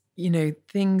difference.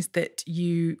 Things that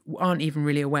you aren't even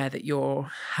really aware that you're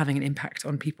having an impact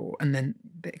on people, and then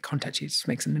they contact you just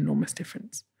makes an enormous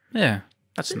difference. Yeah,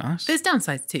 that's nice. There's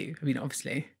downsides too. I mean,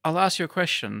 obviously. I'll ask you a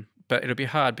question, but it'll be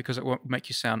hard because it won't make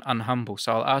you sound unhumble.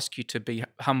 So I'll ask you to be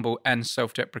humble and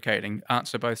self-deprecating,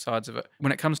 answer both sides of it.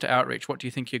 When it comes to outreach, what do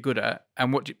you think you're good at?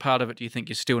 And what part of it do you think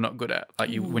you're still not good at? Like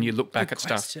when you look back at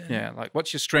question. Stuff. Yeah, like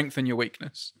what's your strength and your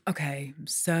weakness? Okay,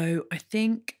 so I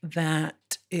think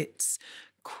that it's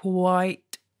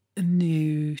quite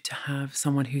new to have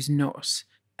someone who's not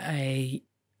a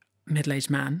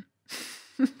middle-aged man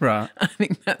Right. I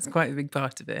think that's quite a big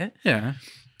part of it. Yeah.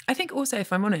 I think also,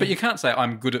 if I'm honest, But you can't say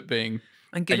I'm good at being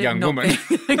I'm a good at young not woman.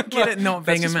 being, good at not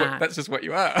being a man. That's just what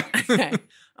you are. Okay.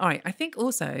 All right. I think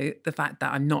also the fact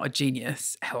that I'm not a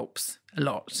genius helps a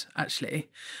lot, actually.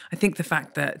 I think the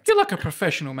fact that... You're like a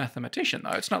professional mathematician,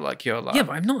 though. It's not like you're like... Yeah,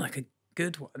 but I'm not like a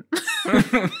good one.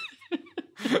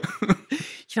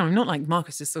 I'm not like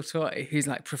Marcus de Sautoy, who's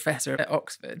like professor at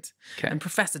Oxford. Okay. And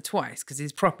professor twice, because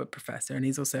he's proper professor and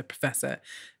he's also a professor,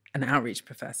 an outreach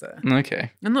professor.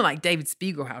 Okay. I'm not like David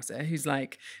Spiegelhauser, who's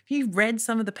like, have you read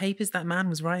some of the papers that man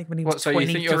was writing when he was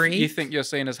 23? So you think you're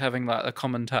seen as having like a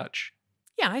common touch?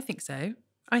 Yeah, I think so.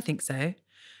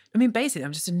 I mean, basically,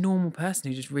 I'm just a normal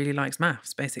person who just really likes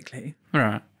maths, basically.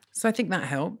 Right. So I think that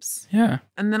helps. Yeah.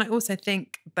 And then I also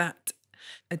think that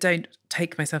I don't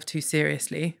take myself too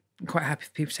seriously. I'm quite happy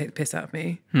for people to take the piss out of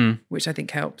me, which I think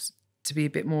helps to be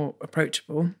a bit more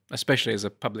approachable. Especially as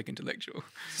a public intellectual.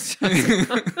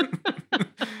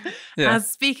 Yeah.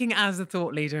 Speaking as a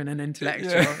thought leader and an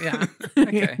intellectual, yeah.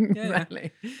 Okay. Yeah.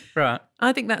 Exactly. Right.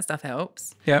 I think that stuff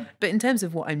helps. Yeah. But in terms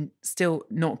of what I'm still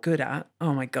not good at,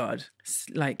 oh my God, it's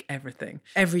like everything.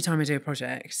 Every time I do a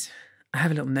project, I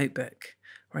have a little notebook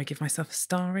where I give myself a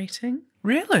star rating.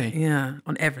 Really? Yeah,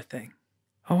 on everything.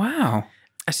 Oh, wow.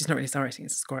 Actually, it's not really a star rating,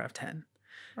 it's a score out of 10.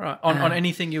 Right. On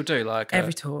anything you'll do, like...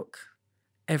 Every talk,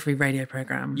 every radio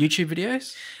program. YouTube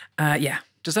videos? Yeah.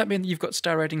 Does that mean that you've got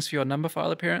star ratings for your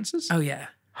Numberphile appearances? Oh, yeah.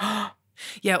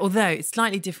 Yeah, although it's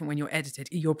slightly different when you're edited.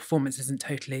 Your performance isn't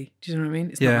totally, do you know what I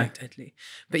mean? It's not like totally.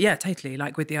 But yeah, totally.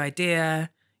 Like with the idea,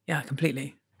 yeah,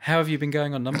 completely. How have you been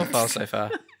going on Numberphile so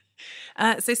far?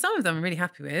 So some of them I'm really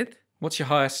happy with. What's your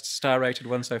highest star rated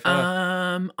one so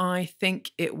far? I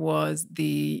think it was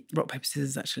the rock, paper,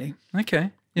 scissors, actually.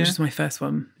 Okay. Yeah. Which was my first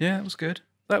one. Yeah, it was good.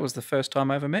 That was the first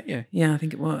time I ever met you. Yeah, I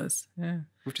think it was. Yeah.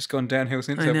 We've just gone downhill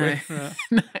since, I have know.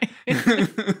 we? No.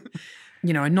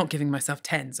 You know, I'm not giving myself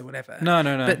 10s or whatever. No.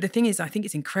 But the thing is, I think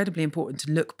it's incredibly important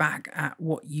to look back at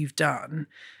what you've done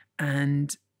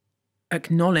and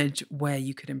acknowledge where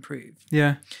you could improve.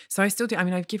 Yeah. So I still do. I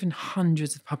mean, I've given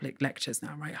hundreds of public lectures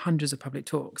now, right? Hundreds of public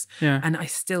talks. Yeah. And I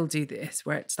still do this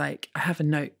where it's like I have a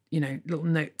note, little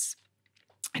notes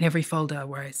in every folder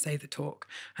where I say the talk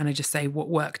and I just say what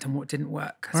worked and what didn't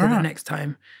work. So that next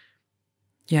time,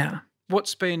 yeah.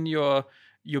 What's been your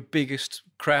biggest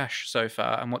crash so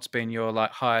far, and what's been your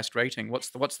like highest rating? What's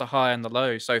the high and the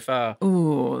low so far?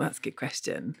 Oh, that's a good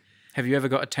question. Have you ever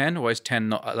got a 10, or is 10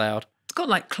 not allowed? It's got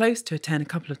like close to a 10 a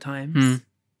couple of times.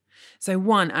 So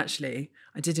one, actually,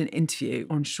 I did an interview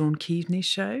on Sean Keaveney's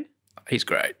show. He's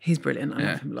great. He's brilliant. I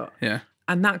love him a lot. Yeah.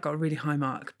 And that got a really high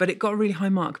mark. But it got a really high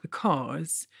mark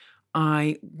because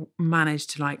I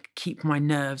managed to like keep my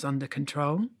nerves under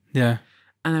control. Yeah.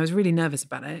 And I was really nervous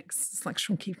about it. It's like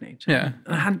Sean Keaveney. Yeah.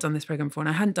 And I hadn't done this program before, and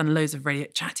I hadn't done loads of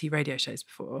chatty radio shows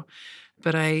before.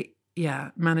 But I,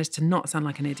 managed to not sound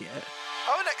like an idiot.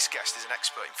 Our next guest is an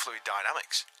expert in fluid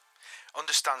dynamics,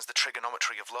 understands the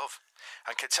trigonometry of love,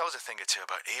 and can tell us a thing or two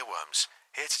about earworms.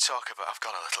 Here to talk about... I've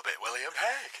gone a little bit William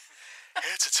Hague.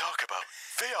 Here to talk about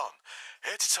Theon.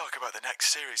 Here to talk about the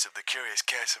next series of The Curious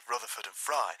Case of Rutherford and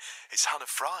Fry. It's Hannah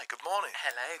Fry. Good morning.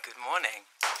 Hello, good morning.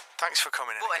 Thanks for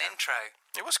coming in. What again. an intro.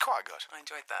 It was quite good. I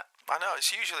enjoyed that. I know,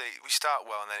 it's usually we start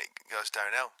well and then it goes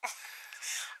downhill.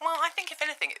 Well, I think if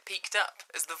anything, it peaked up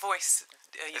as the voice,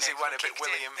 As it went a bit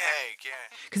William Hague, yeah.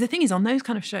 Because the thing is, on those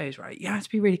kind of shows, right, you have to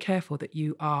be really careful that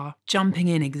you are jumping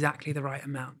in exactly the right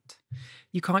amount.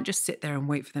 You can't just sit there and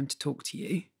wait for them to talk to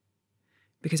you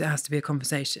because it has to be a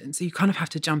conversation. So you kind of have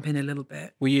to jump in a little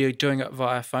bit. Were you doing it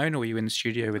via phone, or were you in the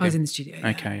studio with I was him? in the studio.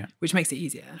 Okay, yeah. Which makes it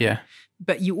easier. Yeah.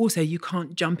 But you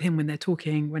can't jump in when they're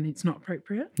talking when it's not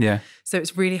appropriate. Yeah. So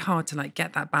it's really hard to like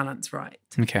get that balance right.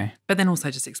 Okay. But then also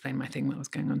just explain my thing that I was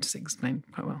going on to explain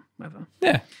quite well, whatever.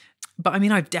 Yeah. But I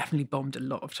mean, I've definitely bombed a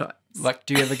lot of times. Like,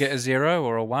 do you ever get a 0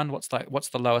 or a 1? What's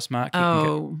the lowest mark you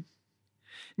can get?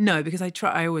 No, because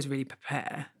I always really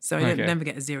prepare. So I don't never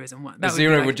get a 0s and 1s. A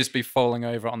 0 would just be falling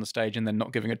over on the stage and then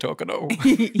not giving a talk at all.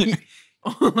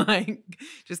 Or like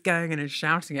just going in and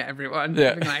shouting at everyone.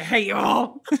 Yeah. Being like, hey, you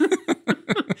all.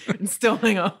 And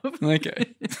storming off.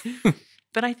 Okay.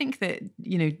 But I think that,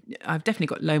 I've definitely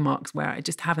got low marks where I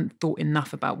just haven't thought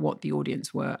enough about what the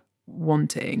audience were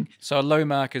wanting. So a low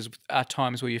mark are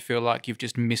times where you feel like you've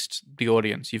just missed the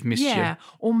audience. You've missed Yeah.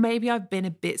 Or maybe I've been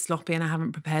a bit sloppy and I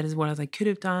haven't prepared as well as I could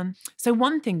have done. So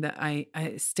one thing that I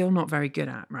still not very good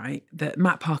at, right, that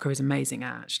Matt Parker is amazing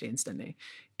at actually instantly,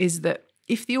 is that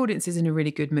if the audience is in a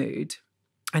really good mood,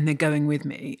 and they're going with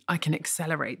me, I can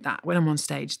accelerate that. When I'm on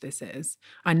stage,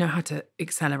 I know how to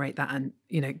accelerate that and,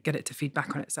 get it to feed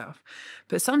back on itself.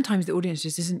 But sometimes the audience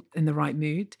just isn't in the right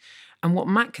mood. And what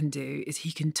Matt can do is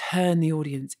he can turn the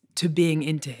audience to being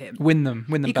into him. Win them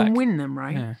back. He can win them,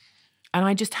 right? Yeah. And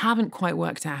I just haven't quite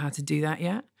worked out how to do that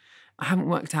yet. I haven't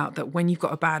worked out that when you've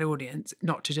got a bad audience,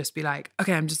 not to just be like,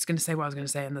 okay, I'm just going to say what I was going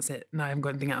to say and that's it. No, I haven't got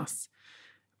anything else.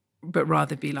 But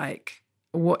rather be like,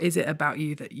 what is it about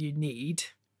you that you need?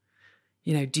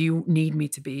 Do you need me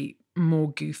to be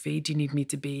more goofy? Do you need me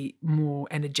to be more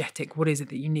energetic? What is it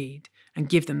that you need? And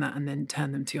give them that and then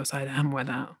turn them to your side and hammer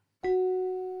that out.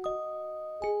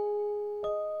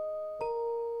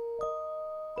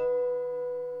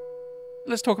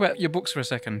 Let's talk about your books for a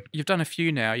second. You've done a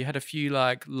few now. You had a few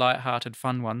like light-hearted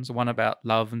fun ones, one about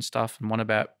love and stuff and one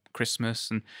about Christmas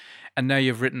and now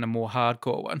you've written a more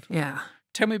hardcore one. Yeah.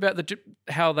 Tell me about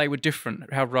how they were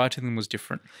different, how writing them was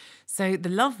different. So the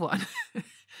love one,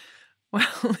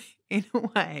 well, in a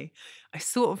way, I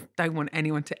sort of don't want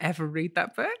anyone to ever read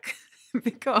that book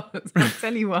because I'll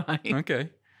tell you why.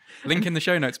 Okay. Link in the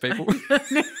show notes, people.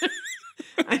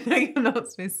 I know you're not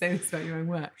supposed to say this about your own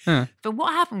work. Huh. But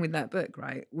what happened with that book,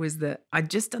 right, was that I'd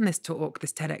just done this talk,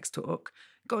 this TEDx talk,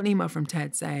 got an email from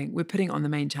TED saying, we're putting it on the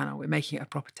main channel, we're making it a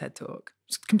proper TED talk.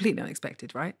 It's completely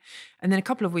unexpected, right? And then a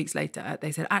couple of weeks later,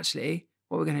 they said, actually,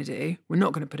 what we're going to do, we're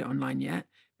not going to put it online yet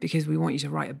because we want you to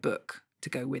write a book to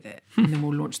go with it. And then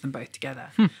we'll launch them both together.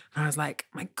 And I was like,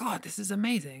 my God, this is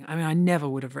amazing. I mean, I never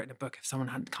would have written a book if someone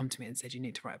hadn't come to me and said, you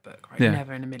need to write a book, right? Yeah.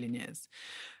 Never in a million years.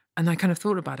 And I kind of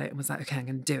thought about it and was like, okay, I'm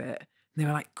going to do it. And they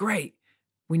were like, great.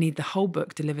 We need the whole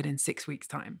book delivered in 6 weeks'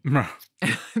 time.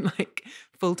 Like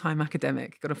full-time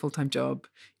academic, got a full-time job,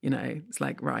 it's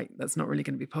like, right, that's not really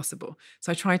going to be possible.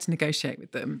 So I tried to negotiate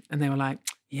with them and they were like,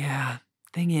 yeah,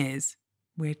 thing is,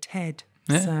 we're TED.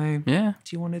 Yeah. So Yeah.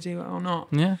 do you want to do it or not?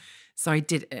 Yeah. So I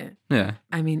did it. Yeah.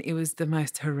 I mean, it was the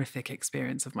most horrific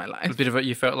experience of my life. A bit of it,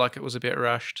 you felt like it was a bit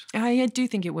rushed. I do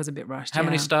think it was a bit rushed. How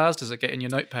many yeah. stars does it get in your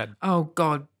notepad? Oh,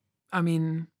 God. I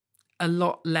mean, a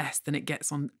lot less than it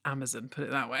gets on Amazon, put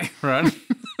it that way. Right.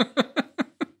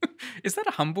 Is that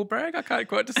a humble brag? I can't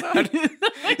quite decide. It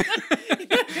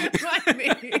might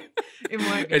be. It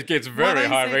might be. It gets very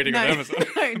high rating on Amazon.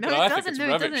 No, But I think it doesn't. it's No,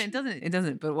 rubbish. it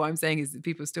doesn't. But what I'm saying is that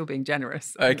people are still being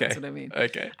generous. Okay. That's what I mean.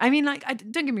 Okay. I mean, like,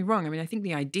 don't get me wrong. I mean, I think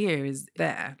the idea is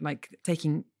there, like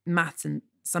taking maths and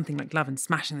something like love and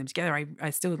smashing them together. I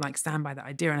still like stand by that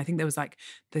idea. And I think there was like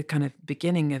the kind of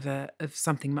beginning of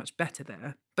something much better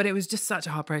there. But it was just such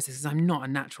a hard process because I'm not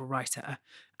a natural writer.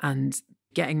 And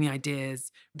getting the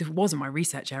ideas, this wasn't my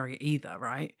research area either,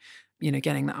 right?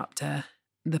 Getting that up to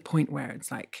the point where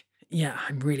it's like, yeah,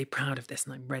 I'm really proud of this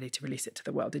and I'm ready to release it to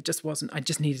the world. It just wasn't, I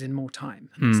just needed more time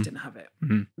and I just didn't have it.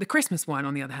 Mm. The Christmas one,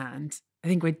 on the other hand, I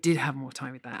think we did have more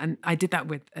time with that. And I did that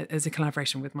as a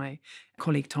collaboration with my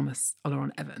colleague, Thomas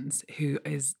Oleron Evans, who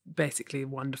is basically a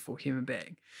wonderful human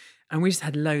being. And we just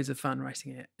had loads of fun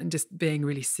writing it and just being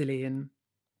really silly and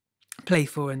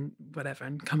playful and whatever,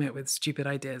 and coming up with stupid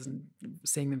ideas and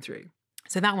seeing them through.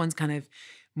 So that one's kind of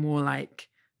more like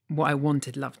what I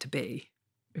wanted love to be,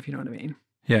 if you know what I mean.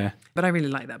 Yeah. But I really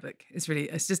like that book. It's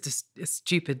just a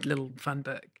stupid little fun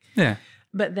book. Yeah.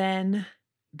 But then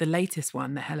the latest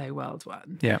one, the Hello World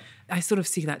one, Yeah. I sort of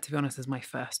see that, to be honest, as my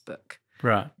first book.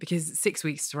 Right. Because 6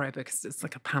 weeks to write a book, it's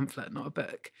like a pamphlet, not a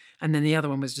book. And then the other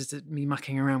one was just me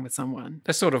mucking around with someone.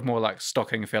 They're sort of more like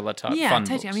stocking filler type Yeah, fun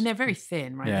totally. books. I mean, they're very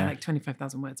thin, right? Yeah. They're like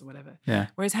 25,000 words or whatever. Yeah.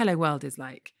 Whereas Hello World is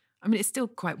like, I mean, it's still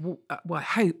quite, well, I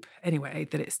hope anyway,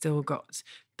 that it's still got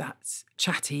that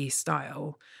chatty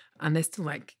style. And there's still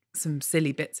like some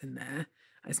silly bits in there.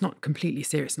 It's not completely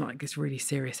serious, not like this really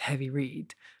serious, heavy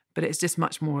read. But it's just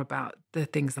much more about the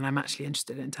things that I'm actually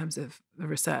interested in terms of the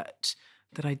research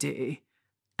that I do.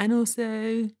 And also,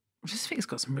 I just think it's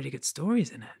got some really good stories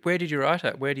in it. Where did you write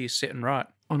it? Where do you sit and write?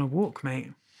 On a walk,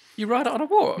 mate. You write it on a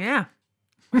walk? Yeah.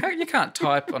 You can't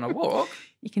type on a walk.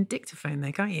 You can dictaphone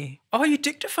there, can't you? Oh, you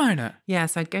dictaphone it? Yeah,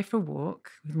 so I'd go for a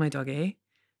walk with my doggy,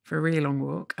 for a really long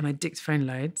walk, and I'd dictaphone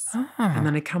loads. Oh. And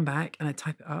then I'd come back and I'd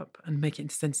type it up and make it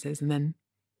into sentences and then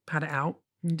pad it out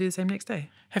and do the same next day.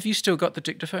 Have you still got the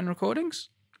dictaphone recordings?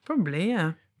 Probably,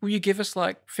 yeah. Will you give us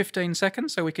like 15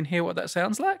 seconds so we can hear what that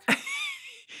sounds like?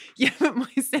 Yeah, but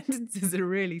my sentences are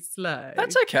really slow.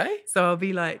 That's okay. So I'll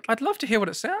be like... I'd love to hear what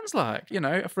it sounds like,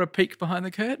 for a peek behind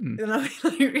the curtain. And I'll be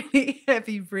like really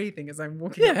heavy breathing as I'm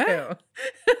walking uphill.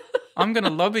 I'm going to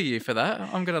lobby you for that.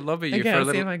 I'm going to lobby you Okay, for a I'll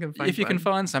see little... if I can find If you can one.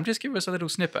 find some, just give us a little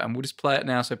snippet and we'll just play it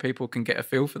now so people can get a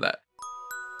feel for that.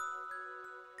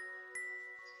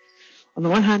 On the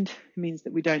one hand, it means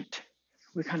that we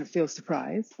kind of feel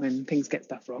surprised when things get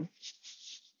stuff wrong.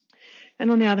 And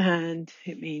on the other hand,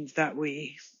 it means that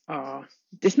we are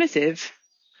dismissive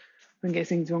and get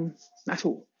things wrong at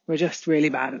all. We're just really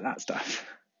bad at that stuff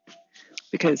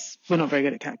because we're not very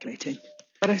good at calculating.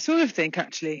 But I sort of think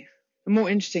actually a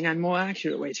more interesting and more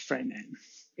accurate way to frame it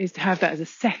is to have that as a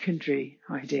secondary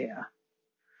idea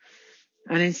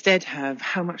and instead have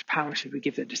how much power should we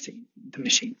give the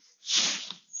machine.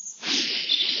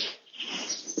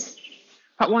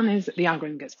 Part 1 is that the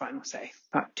algorithm gets final say.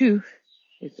 Part 2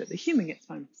 is that the human gets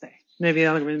final say. Maybe the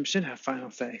algorithm should have final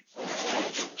say.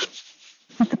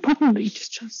 But the problem that you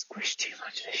just squish too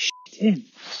much of this shit in.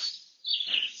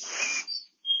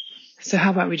 So how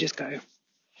about we just go?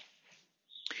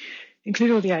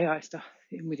 Include all the AI stuff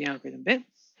in with the algorithm bit.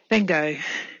 Then go,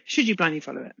 should you blindly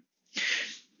follow it?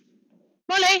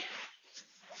 Molly!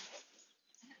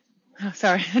 Oh,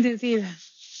 sorry, I didn't see you there.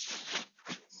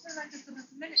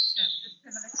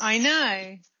 I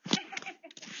know.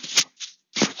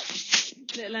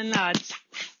 Little and large.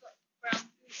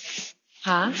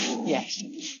 Huh? Yes.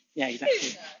 Yeah,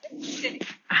 exactly.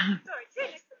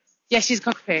 Yeah, she's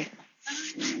cockapoo.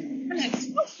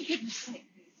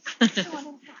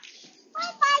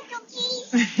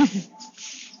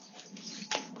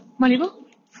 Molly, what?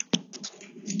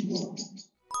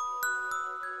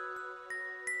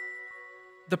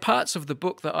 The parts of the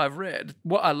book that I've read,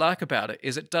 what I like about it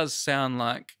is it does sound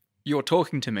like you're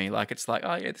talking to me. Like it's like,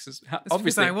 oh yeah, this is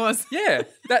obviously I was. Yeah,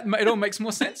 it all makes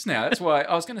more sense now. That's why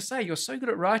I was going to say you're so good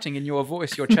at writing in your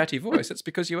voice, your chatty voice. It's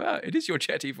because you are. It is your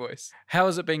chatty voice. How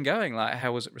has it been going? Like,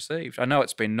 how was it received? I know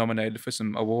it's been nominated for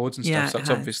some awards and stuff. So it's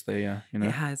obviously, you know,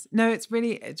 it has. No, it's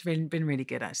been really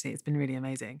good. Actually, it's been really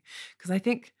amazing because I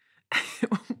think.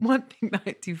 One thing that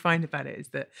I do find about it is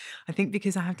that I think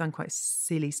because I have done quite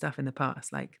silly stuff in the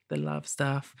past, like the love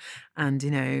stuff and, you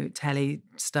know, telly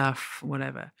stuff,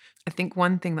 whatever. I think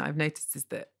one thing that I've noticed is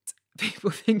that people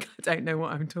think I don't know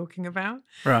what I'm talking about.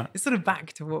 Right. It's sort of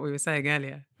back to what we were saying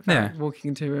earlier about walking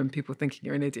into a room, people thinking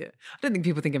you're an idiot. I don't think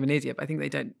people think I'm an idiot, but I think they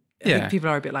don't. I think people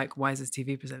are a bit like, why is this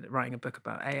TV presenter writing a book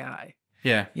about AI?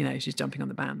 Yeah. You know, she's jumping on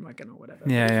the bandwagon or whatever.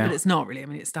 Yeah. But it's not really. I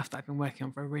mean, it's stuff that I've been working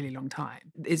on for a really long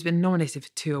time. It's been nominated for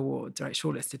 2 awards, right?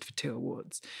 Shortlisted for 2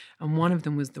 awards. And one of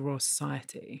them was the Royal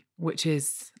Society, which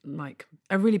is like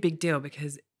a really big deal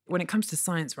because when it comes to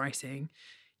science writing,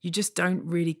 you just don't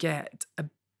really get a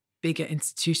bigger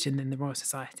institution than the Royal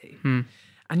Society. And,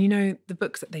 you know, the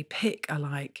books that they pick are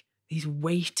like these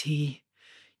weighty,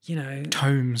 you know,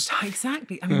 tomes.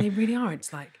 Exactly. I mean, they really are.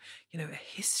 It's like, you know, a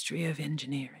history of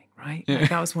engineering, right? Like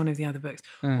that was one of the other books.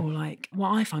 Or like what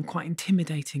I find quite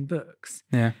intimidating books.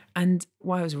 Yeah. And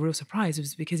why I was a real surprise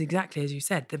was because exactly as you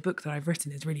said, the book that I've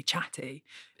written is really chatty.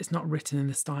 It's not written in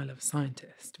the style of a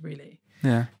scientist, really.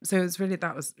 Yeah. So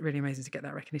that was really amazing to get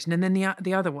that recognition. And then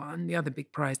the other one, the other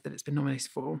big prize that it's been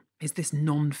nominated for is this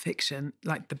non-fiction,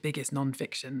 like the biggest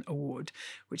non-fiction award,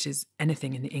 which is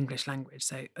anything in the English language.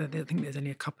 So I think there's only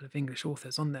a couple of English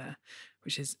authors on there,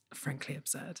 which is frankly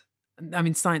absurd. I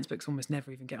mean, science books almost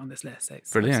never even get on this list. So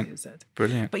it's absolutely absurd.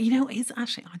 Brilliant. But you know, it's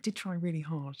actually, I did try really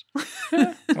hard.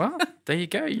 Well, there you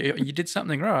go. You did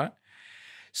something right.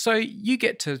 So you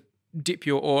get to dip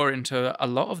your oar into a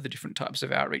lot of the different types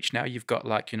of outreach now. You've got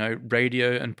like, you know,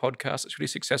 radio and podcasts that's really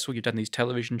successful. You've done these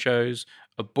television shows,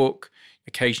 a book.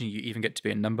 Occasionally you even get to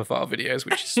be in Numberphile videos,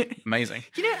 which is amazing.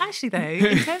 You know, actually though,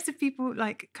 in terms of people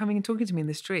like coming and talking to me in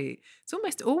the street, it's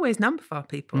almost always Numberphile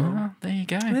people. Oh, there you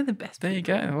go. They're the best There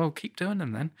people. you go. Well, keep doing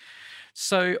them then.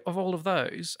 So of all of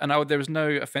those, and there is no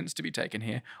offense to be taken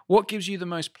here, what gives you the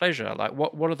most pleasure? Like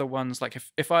what are the ones, like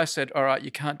if I said, all right,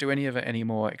 you can't do any of it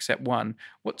anymore except one,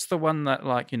 what's the one that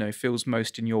like, you know, feels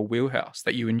most in your wheelhouse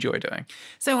that you enjoy doing?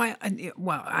 So I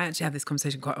actually have this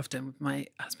conversation quite often with my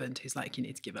husband who's like, you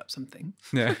need to give up something.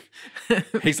 Yeah.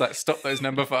 He's like, stop those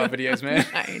Numberphile videos, man.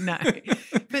 No.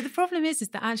 But the problem is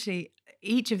that actually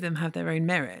each of them have their own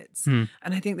merits. And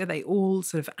I think that they all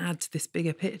sort of add to this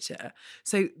bigger picture.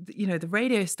 So, you know, the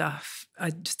radio stuff,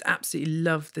 I just absolutely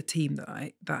love the team that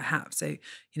I have. So,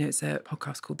 you know, it's a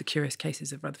podcast called The Curious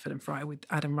Cases of Rutherford and Fry with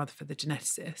Adam Rutherford, the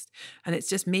geneticist. And it's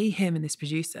just me, him and this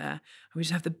producer. And we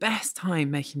just have the best time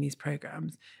making these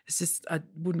programs. It's just, I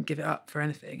wouldn't give it up for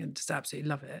anything and just absolutely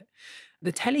love it.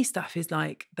 The telly stuff is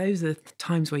like, those are the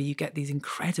times where you get these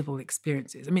incredible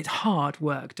experiences. I mean, it's hard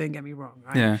work, don't get me wrong,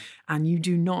 right? Yeah. And you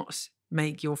do not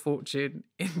make your fortune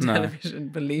in television,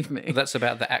 believe me. Well, that's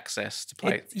about the access to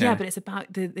play. Yeah, but it's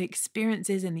about the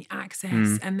experiences and the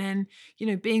access and then, you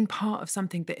know, being part of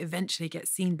something that eventually gets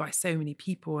seen by so many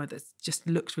people and that just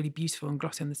looks really beautiful and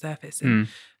glossy on the surface. And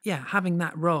yeah, having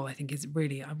that role, I think is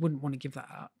really, I wouldn't want to give that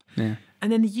up. Yeah.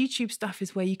 And then the YouTube stuff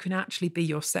is where you can actually be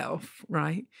yourself,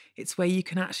 right? It's where you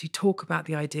can actually talk about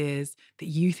the ideas that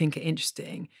you think are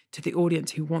interesting to the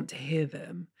audience who want to hear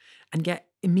them and get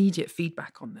immediate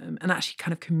feedback on them and actually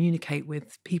kind of communicate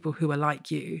with people who are like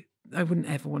you. I wouldn't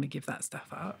ever want to give that stuff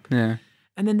up. Yeah.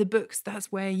 And then the books,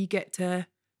 that's where you get to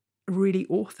really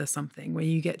author something, where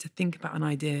you get to think about an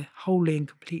idea wholly and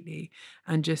completely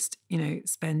and just,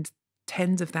 spend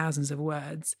tens of thousands of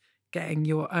words getting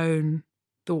your own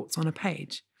thoughts on a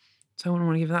page. So I wouldn't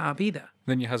want to give that up either.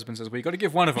 Then your husband says, well, you got to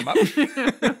give one of them up.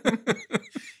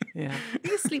 Yeah.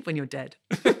 You sleep when you're dead.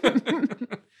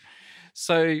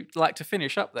 So, like, to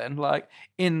finish up then, like,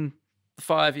 in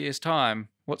 5 years' time,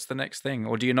 what's the next thing?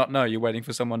 Or do you not know? You're waiting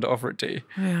for someone to offer it to you?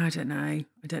 Yeah, I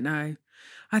don't know.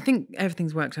 I think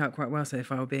everything's worked out quite well so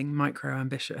far, being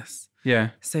micro-ambitious. Yeah.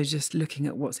 So just looking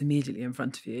at what's immediately in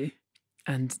front of you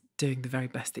and doing the very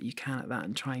best that you can at that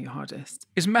and trying your hardest.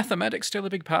 Is mathematics still a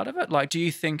big part of it? Like, do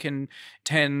you think in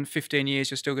 10, 15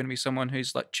 years you're still going to be someone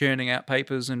who's like churning out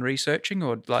papers and researching,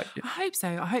 or like... I hope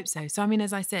so. So, I mean,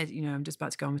 as I said, I'm just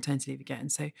about to go on maternity leave again.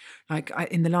 So,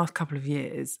 in the last couple of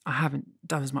years, I haven't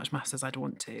done as much maths as I'd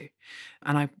want to.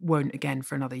 And I won't again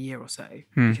for another year or so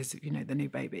because, the new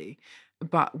baby.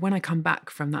 But when I come back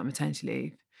from that maternity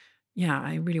leave, yeah,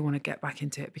 I really want to get back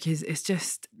into it because it's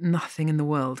just nothing in the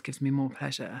world gives me more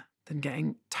pleasure than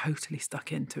getting totally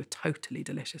stuck into a totally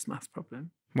delicious maths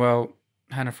problem. Well,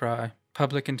 Hannah Fry,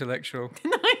 public intellectual,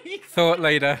 thought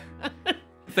leader,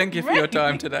 thank you for your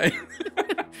time today.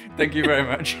 Thank you very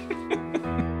much.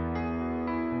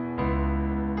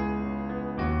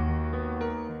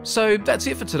 So that's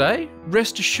it for today.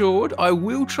 Rest assured, I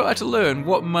will try to learn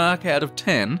what mark out of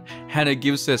 10 Hannah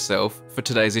gives herself for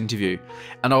today's interview.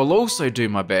 And I'll also do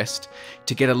my best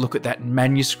to get a look at that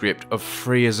manuscript of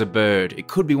Free as a Bird. It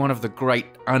could be one of the great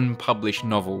unpublished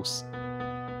novels.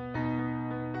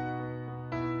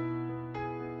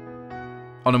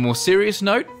 On a more serious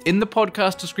note, in the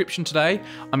podcast description today,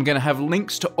 I'm going to have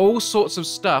links to all sorts of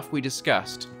stuff we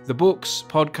discussed. The books,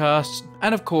 podcasts,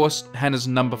 and of course, Hannah's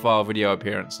Numberphile video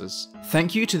appearances.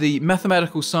 Thank you to the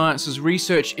Mathematical Sciences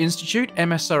Research Institute,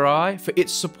 MSRI, for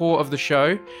its support of the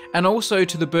show, and also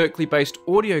to the Berkeley-based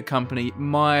audio company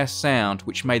Maya Sound,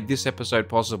 which made this episode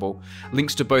possible.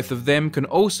 Links to both of them can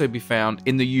also be found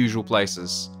in the usual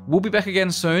places. We'll be back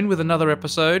again soon with another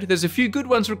episode. There's a few good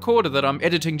ones recorded that I'm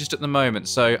editing just at the moment,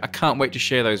 so I can't wait to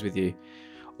share those with you.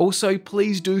 Also,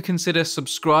 please do consider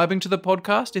subscribing to the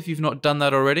podcast if you've not done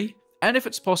that already. And if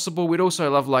it's possible, we'd also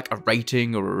love like a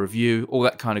rating or a review, all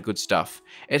that kind of good stuff.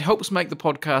 It helps make the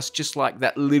podcast just like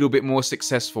that little bit more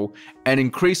successful and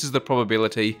increases the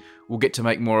probability we'll get to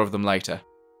make more of them later.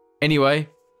 Anyway,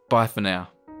 bye for now.